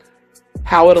values,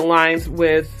 how it aligns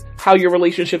with how your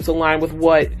relationships align with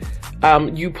what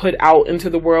you put out into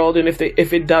the world, and if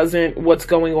it doesn't, what's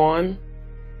going on.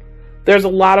 There's a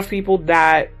lot of people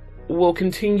that will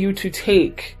continue to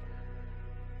take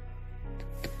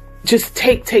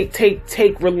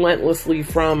relentlessly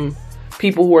from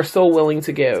people who are so willing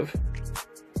to give.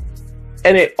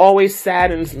 And it always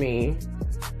saddens me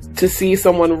to see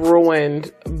someone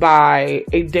ruined by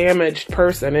a damaged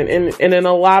person. And in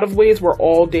a lot of ways, we're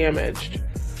all damaged.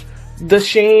 The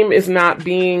shame is not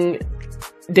being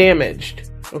damaged,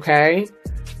 okay?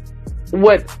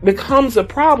 What becomes a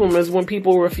problem is when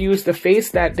people refuse to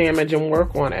face that damage and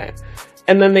work on it.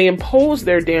 And then they impose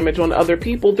their damage on other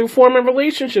people through forming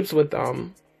relationships with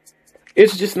them.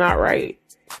 It's just not right.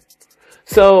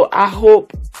 So I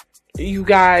hope you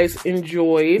guys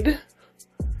enjoyed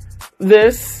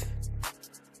this.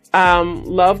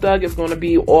 Love Thug is going to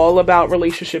be all about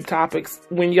relationship topics.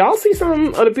 When y'all see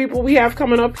some of the people we have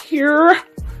coming up here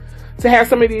to have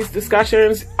some of these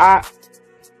discussions,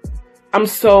 I'm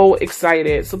so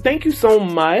excited. So thank you so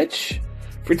much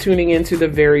for tuning into the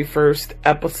very first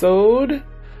episode.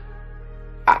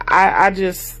 I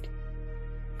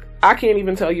can't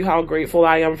even tell you how grateful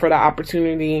I am for the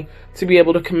opportunity to be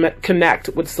able to connect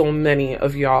with so many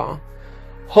of y'all.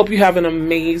 Hope you have an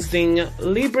amazing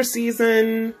Libra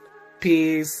season.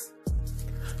 Peace.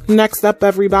 Next up,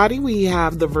 everybody, we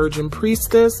have the Virgin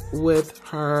Priestess with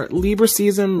her Libra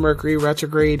season, Mercury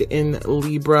retrograde in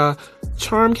Libra,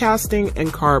 charm casting,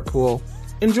 and card pool.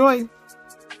 Enjoy.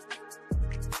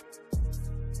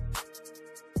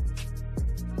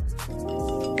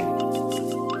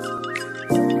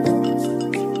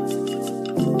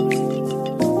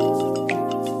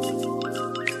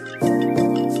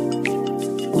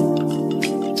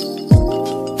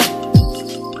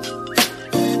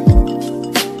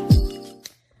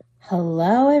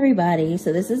 Everybody.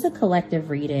 So this is a collective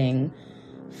reading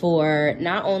for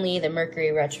not only the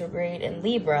Mercury retrograde in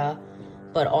Libra,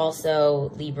 but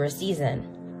also Libra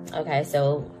season. Okay,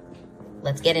 so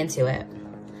let's get into it.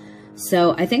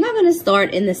 So I think I'm going to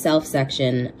start in the self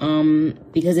section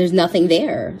because there's nothing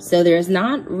there. So there's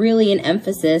not really an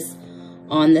emphasis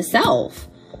on the self.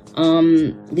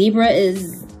 Libra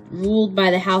is ruled by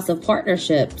the house of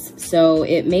partnerships. So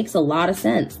it makes a lot of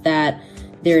sense that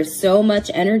there's so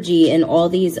much energy in all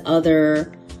these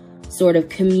other sort of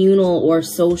communal or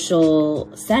social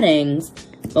settings.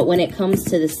 But when it comes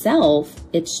to the self,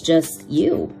 it's just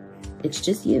you. It's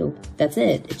just you. That's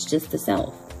it. It's just the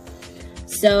self.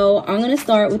 So I'm going to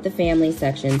start with the family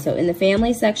section. So in the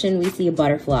family section, we see a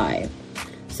butterfly.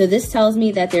 So this tells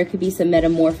me that there could be some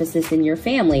metamorphosis in your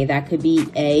family. That could be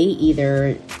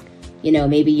either, you know,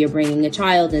 maybe you're bringing a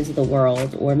child into the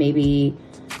world, or maybe,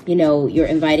 you know, you're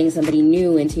inviting somebody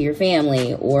new into your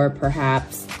family, or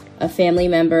perhaps a family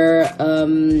member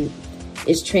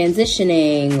is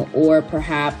transitioning, or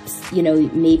perhaps, you know,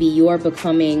 maybe you're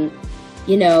becoming,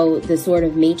 you know, the sort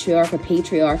of matriarch or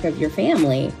patriarch of your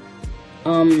family.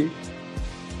 And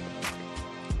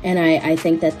I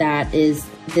think that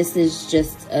this is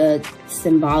just a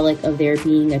symbolic of there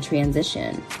being a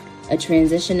transition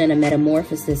and a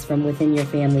metamorphosis from within your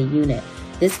family unit.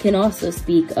 This can also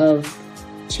speak of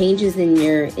changes in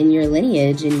your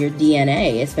lineage, in your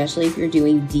DNA, especially if you're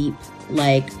doing deep,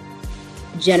 like,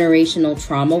 generational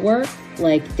trauma work.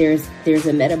 Like there's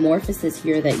a metamorphosis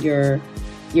here that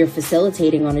you're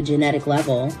facilitating on a genetic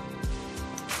level.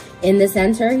 In the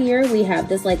center here, we have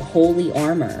this like holy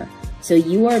armor. So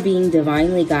you are being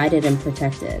divinely guided and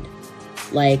protected.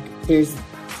 Like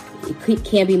it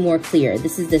can't be more clear.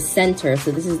 This is the center. So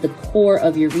this is the core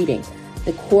of your reading.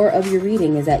 The core of your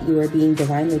reading is that you are being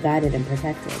divinely guided and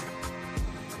protected.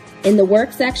 In the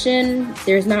work section,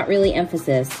 there's not really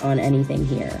emphasis on anything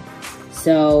here.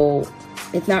 So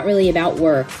it's not really about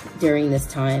work during this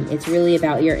time. It's really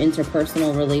about your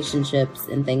interpersonal relationships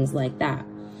and things like that.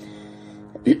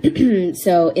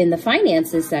 So in the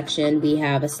finances section, we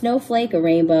have a snowflake, a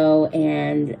rainbow,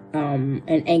 and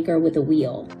an anchor with a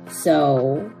wheel.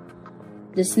 So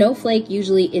the snowflake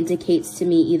usually indicates to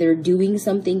me either doing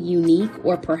something unique,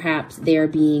 or perhaps there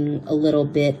being a little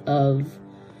bit of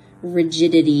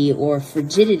rigidity or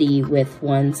frigidity with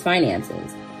one's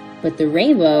finances. But the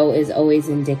rainbow is always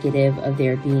indicative of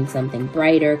there being something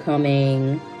brighter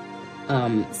coming,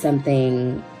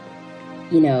 something,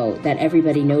 you know, that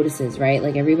everybody notices, right?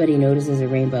 Like everybody notices a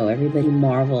rainbow. Everybody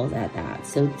marvels at that.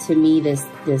 So to me,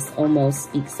 this almost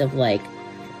speaks of like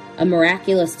a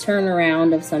miraculous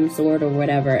turnaround of some sort or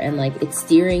whatever. And like it's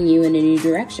steering you in a new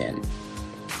direction.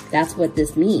 That's what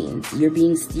this means. You're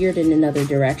being steered in another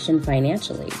direction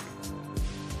financially.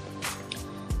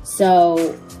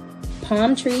 So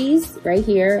palm trees right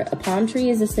here. A palm tree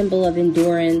is a symbol of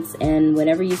endurance. And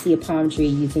whenever you see a palm tree,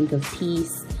 you think of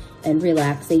peace and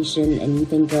relaxation, and you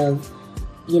think of,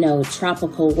 you know,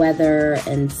 tropical weather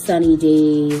and sunny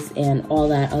days and all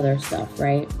that other stuff,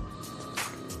 right?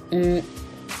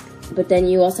 But then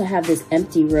you also have this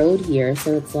empty road here.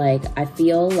 So it's like, I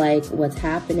feel like what's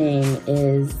happening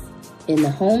is in the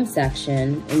home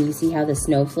section, and you see how the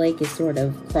snowflake is sort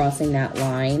of crossing that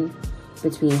line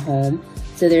between home.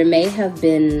 So there may have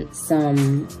been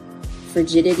some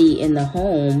frigidity in the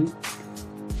home,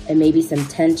 and maybe some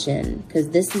tension, because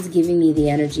this is giving me the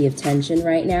energy of tension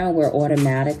right now, where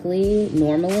automatically,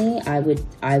 normally, I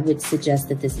would suggest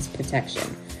that this is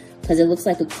protection, because it looks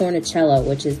like a cornicello,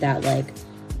 which is that like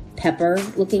pepper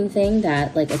looking thing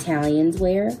that like Italians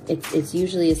wear. It's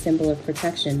usually a symbol of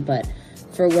protection, but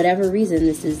for whatever reason,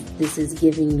 this is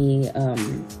giving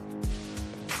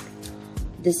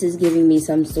me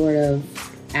some sort of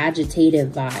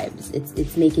agitative vibes.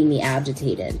 It's making me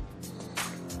agitated.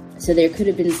 So there could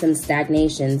have been some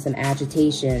stagnation, some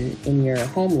agitation in your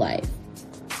home life.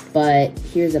 But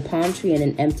here's a palm tree and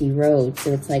an empty road.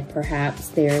 So it's like perhaps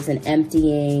there's an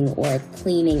emptying or a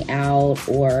cleaning out,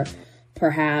 or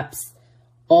perhaps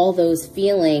all those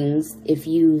feelings, if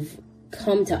you've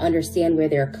come to understand where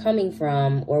they're coming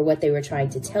from or what they were trying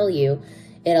to tell you,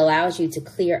 it allows you to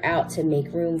clear out to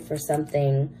make room for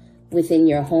something within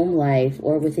your home life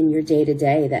or within your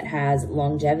day-to-day that has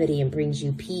longevity and brings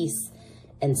you peace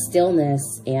and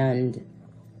stillness and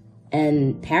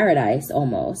paradise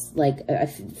almost. Like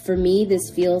for me,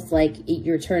 this feels like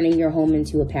you're turning your home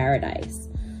into a paradise.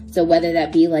 So whether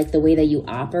that be like the way that you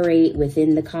operate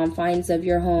within the confines of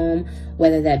your home,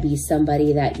 whether that be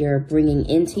somebody that you're bringing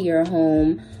into your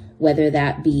home, whether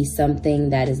that be something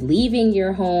that is leaving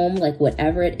your home, like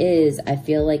whatever it is, I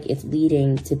feel like it's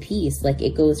leading to peace. Like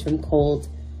it goes from cold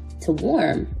to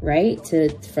warm, right?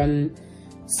 From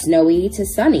snowy to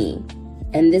sunny.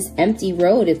 And this empty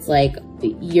road, it's like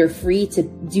you're free to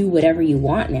do whatever you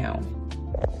want now.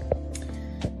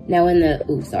 Now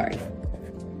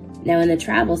Now in the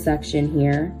travel section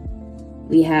here,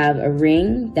 we have a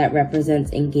ring that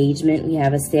represents engagement. We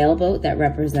have a sailboat that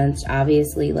represents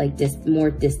obviously like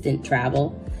more distant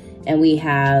travel. And we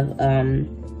have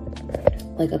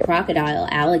like a crocodile,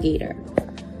 alligator.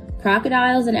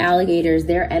 Crocodiles and alligators,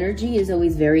 their energy is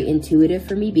always very intuitive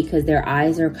for me because their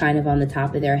eyes are kind of on the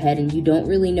top of their head and you don't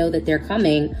really know that they're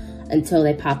coming until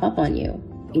they pop up on you.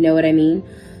 You know what I mean?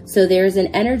 So there's an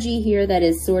energy here that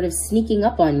is sort of sneaking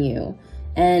up on you.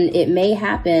 And it may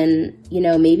happen, you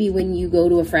know, maybe when you go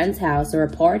to a friend's house or a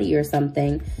party or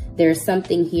something, there's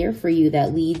something here for you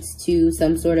that leads to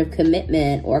some sort of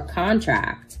commitment or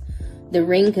contract. The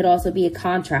ring could also be a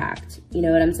contract. You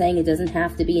know what I'm saying? It doesn't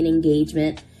have to be an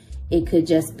engagement. It could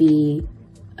just be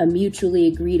a mutually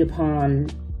agreed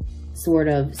upon sort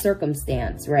of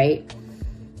circumstance, right?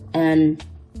 And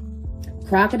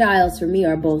crocodiles for me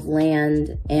are both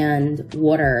land and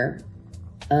water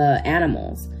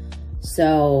animals.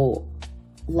 So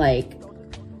like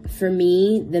for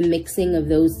me, the mixing of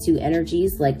those two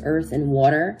energies like earth and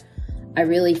water, I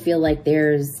really feel like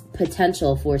there's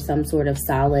potential for some sort of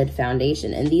solid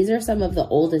foundation. And these are some of the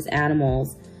oldest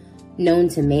animals known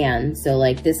to man. So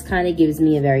like this kind of gives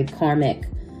me a very karmic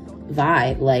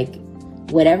vibe. Like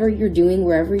whatever you're doing,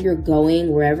 wherever you're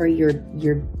going, wherever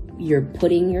you're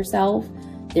putting yourself,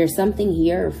 there's something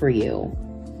here for you.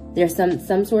 There's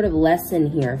some sort of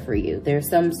lesson here for you. There's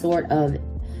some sort of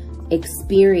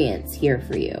experience here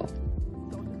for you.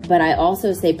 But I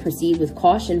also say proceed with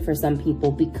caution for some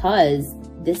people because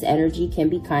this energy can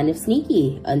be kind of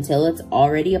sneaky until it's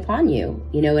already upon you.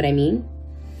 You know what I mean?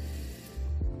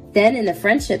 Then in the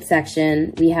friendship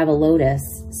section, we have a lotus.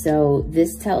 So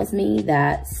this tells me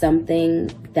that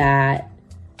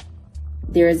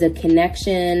there is a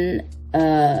connection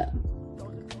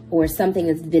or something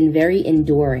that's been very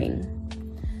enduring.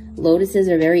 Lotuses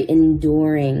are very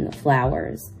enduring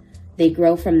flowers. They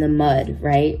grow from the mud,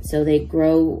 right? So they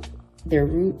grow, their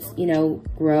roots, you know,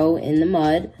 grow in the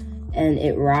mud and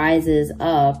it rises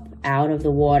up out of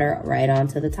the water right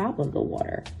onto the top of the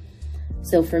water.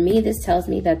 So for me, this tells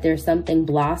me that there's something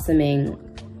blossoming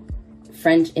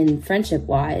friendship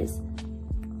wise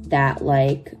that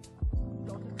like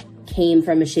came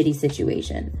from a shitty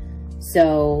situation.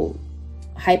 So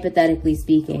hypothetically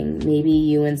speaking, maybe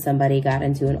you and somebody got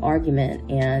into an argument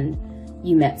and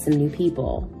you met some new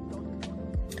people.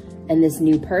 And this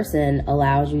new person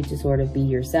allows you to sort of be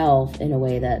yourself in a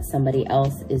way that somebody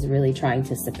else is really trying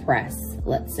to suppress,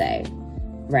 let's say,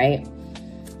 right?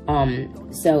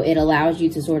 So it allows you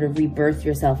to sort of rebirth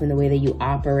yourself in the way that you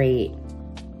operate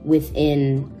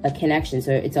within a connection.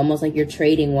 So it's almost like you're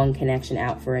trading one connection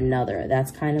out for another.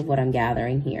 That's kind of what I'm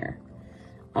gathering here.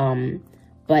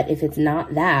 But if it's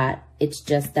not that, it's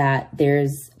just that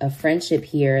there's a friendship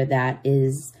here that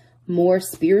is more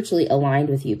spiritually aligned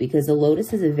with you because the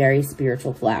lotus is a very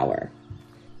spiritual flower.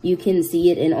 You can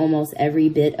see it in almost every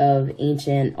bit of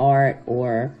ancient art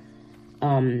or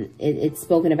it's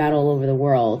spoken about all over the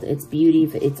world. Its beauty,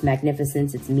 its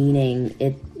magnificence, its meaning.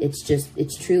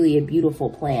 It's truly a beautiful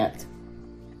plant.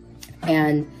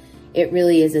 And it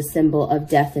really is a symbol of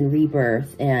death and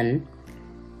rebirth and,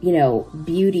 you know,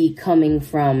 beauty coming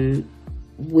from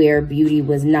where beauty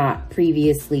was not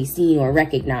previously seen or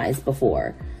recognized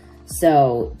before.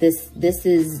 So this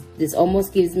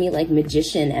almost gives me like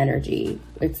magician energy.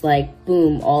 It's like,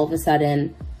 boom, all of a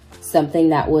sudden something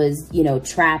that was, you know,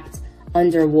 trapped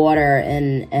underwater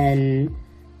and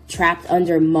trapped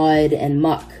under mud and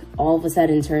muck all of a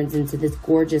sudden turns into this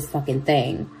gorgeous fucking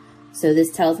thing. So this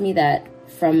tells me that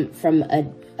from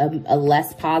a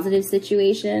less positive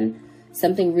situation,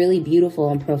 something really beautiful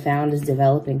and profound is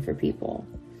developing for people.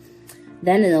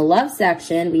 Then in the love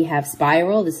section, we have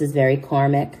spiral. This is very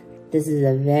karmic. This is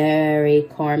a very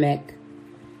karmic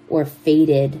or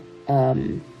fated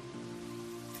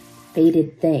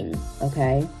thing,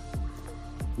 okay?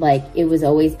 Like it was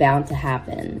always bound to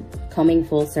happen, coming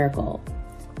full circle.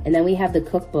 And then we have the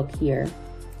cookbook here.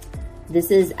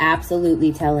 This is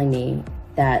absolutely telling me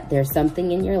that there's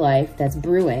something in your life that's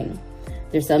brewing.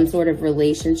 There's some sort of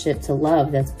relationship to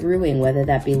love that's brewing, whether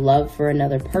that be love for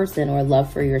another person or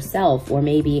love for yourself, or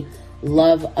maybe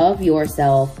love of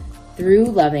yourself through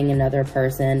loving another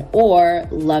person or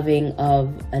loving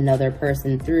of another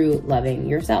person through loving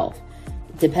yourself.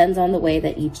 It depends on the way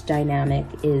that each dynamic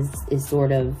is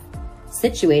sort of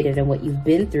situated and what you've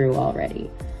been through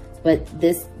already. But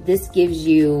this gives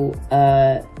you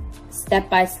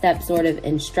step-by-step sort of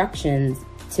instructions.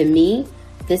 To me,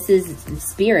 this is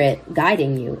spirit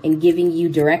guiding you and giving you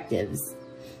directives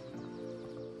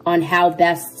on how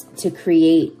best to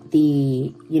create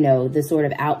the, you know, the sort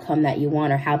of outcome that you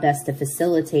want, or how best to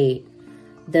facilitate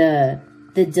the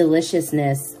the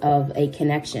deliciousness of a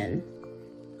connection.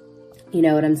 You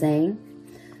know what I'm saying?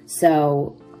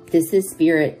 So this is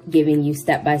spirit giving you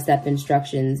step-by-step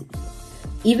instructions.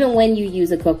 Even when you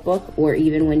use a cookbook, or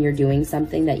even when you're doing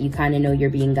something that you kind of know you're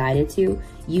being guided to,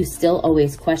 you still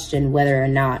always question whether or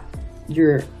not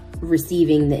you're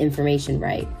receiving the information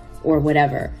right or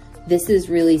whatever. This is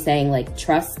really saying, like,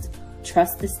 trust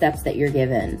the steps that you're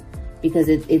given, because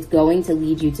it's going to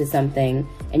lead you to something,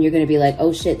 and you're going to be like,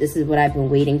 oh shit, this is what I've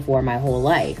been waiting for my whole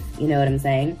life. You know what I'm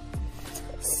saying?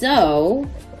 So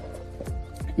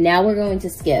now we're going to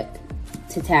skip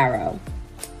to tarot.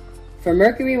 For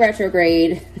Mercury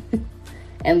retrograde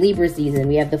and Libra season,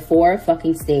 we have the Four of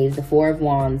fucking Staves, the Four of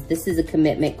Wands. This is a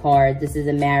commitment card. This is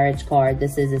a marriage card.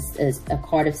 This is a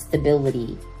card of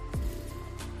stability.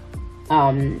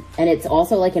 And it's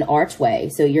also like an archway.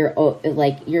 So you're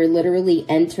literally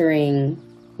entering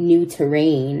new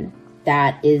terrain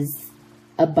that is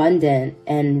abundant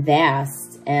and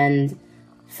vast and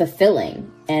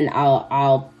fulfilling. And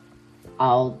I'll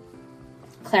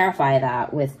clarify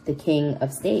that with the King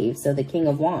of Staves. So the King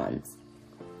of Wands.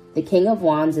 The King of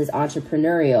Wands is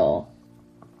entrepreneurial.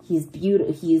 He's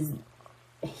beautiful.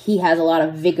 He has a lot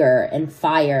of vigor and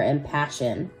fire and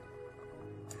passion.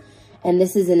 And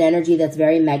this is an energy that's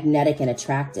very magnetic and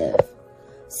attractive.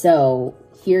 So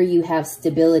here you have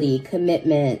stability,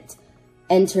 commitment,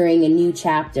 entering a new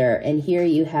chapter. And here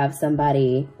you have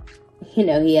somebody, you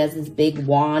know, he has this big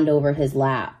wand over his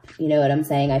lap. You know what I'm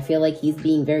saying? I feel like he's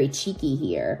being very cheeky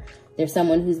here. There's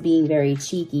someone who's being very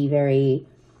cheeky, very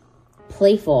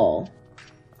playful,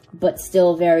 but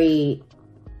still very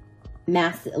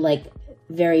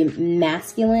very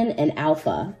masculine and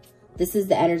alpha. This is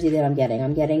the energy that I'm getting.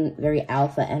 I'm getting very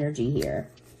alpha energy here.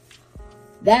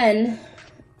 Then,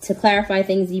 to clarify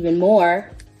things even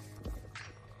more,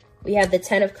 we have the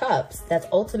Ten of Cups. That's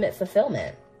ultimate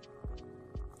fulfillment.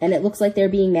 And it looks like they're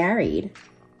being married.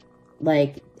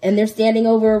 And they're standing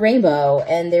over a rainbow,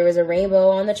 and there was a rainbow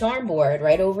on the charm board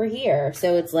right over here.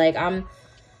 So it's like, I'm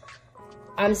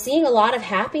seeing a lot of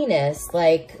happiness.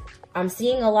 Like, I'm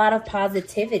seeing a lot of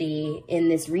positivity in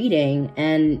this reading.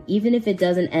 And even if it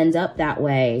doesn't end up that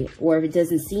way, or if it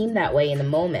doesn't seem that way in the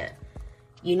moment,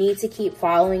 you need to keep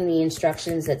following the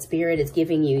instructions that Spirit is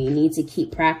giving you. You need to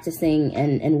keep practicing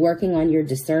and working on your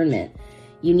discernment.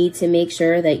 You need to make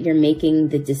sure that you're making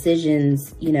the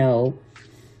decisions, you know,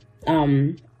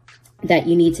 that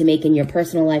you need to make in your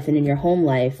personal life and in your home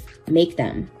life. Make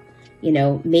them, you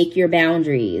know, make your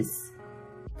boundaries,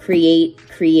 create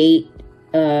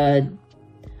a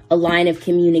line of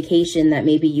communication that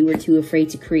maybe you were too afraid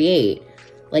to create.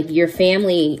 Like, your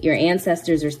family, your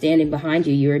ancestors are standing behind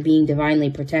you. You are being divinely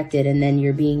protected, and then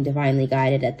you're being divinely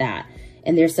guided at that.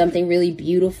 And there's something really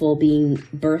beautiful being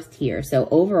birthed here. So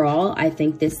overall, I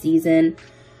think this season,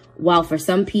 while for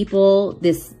some people,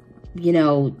 this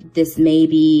may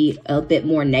be a bit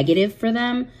more negative for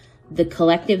them, the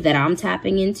collective that I'm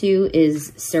tapping into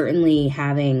is certainly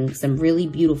having some really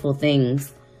beautiful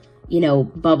things, you know,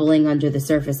 bubbling under the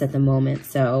surface at the moment.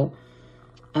 So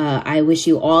I wish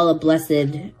you all a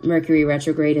blessed Mercury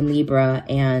retrograde in Libra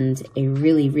and a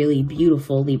really, really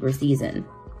beautiful Libra season.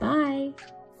 Bye.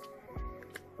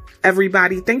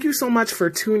 Everybody, thank you so much for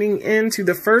tuning in to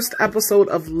the first episode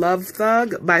of Love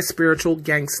Thug by Spiritual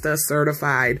Gangsta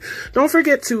Certified. Don't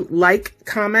forget to like,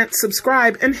 comment,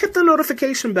 subscribe, and hit the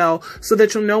notification bell so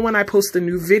that you'll know when I post a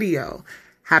new video.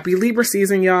 Happy Libra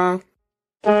season, y'all.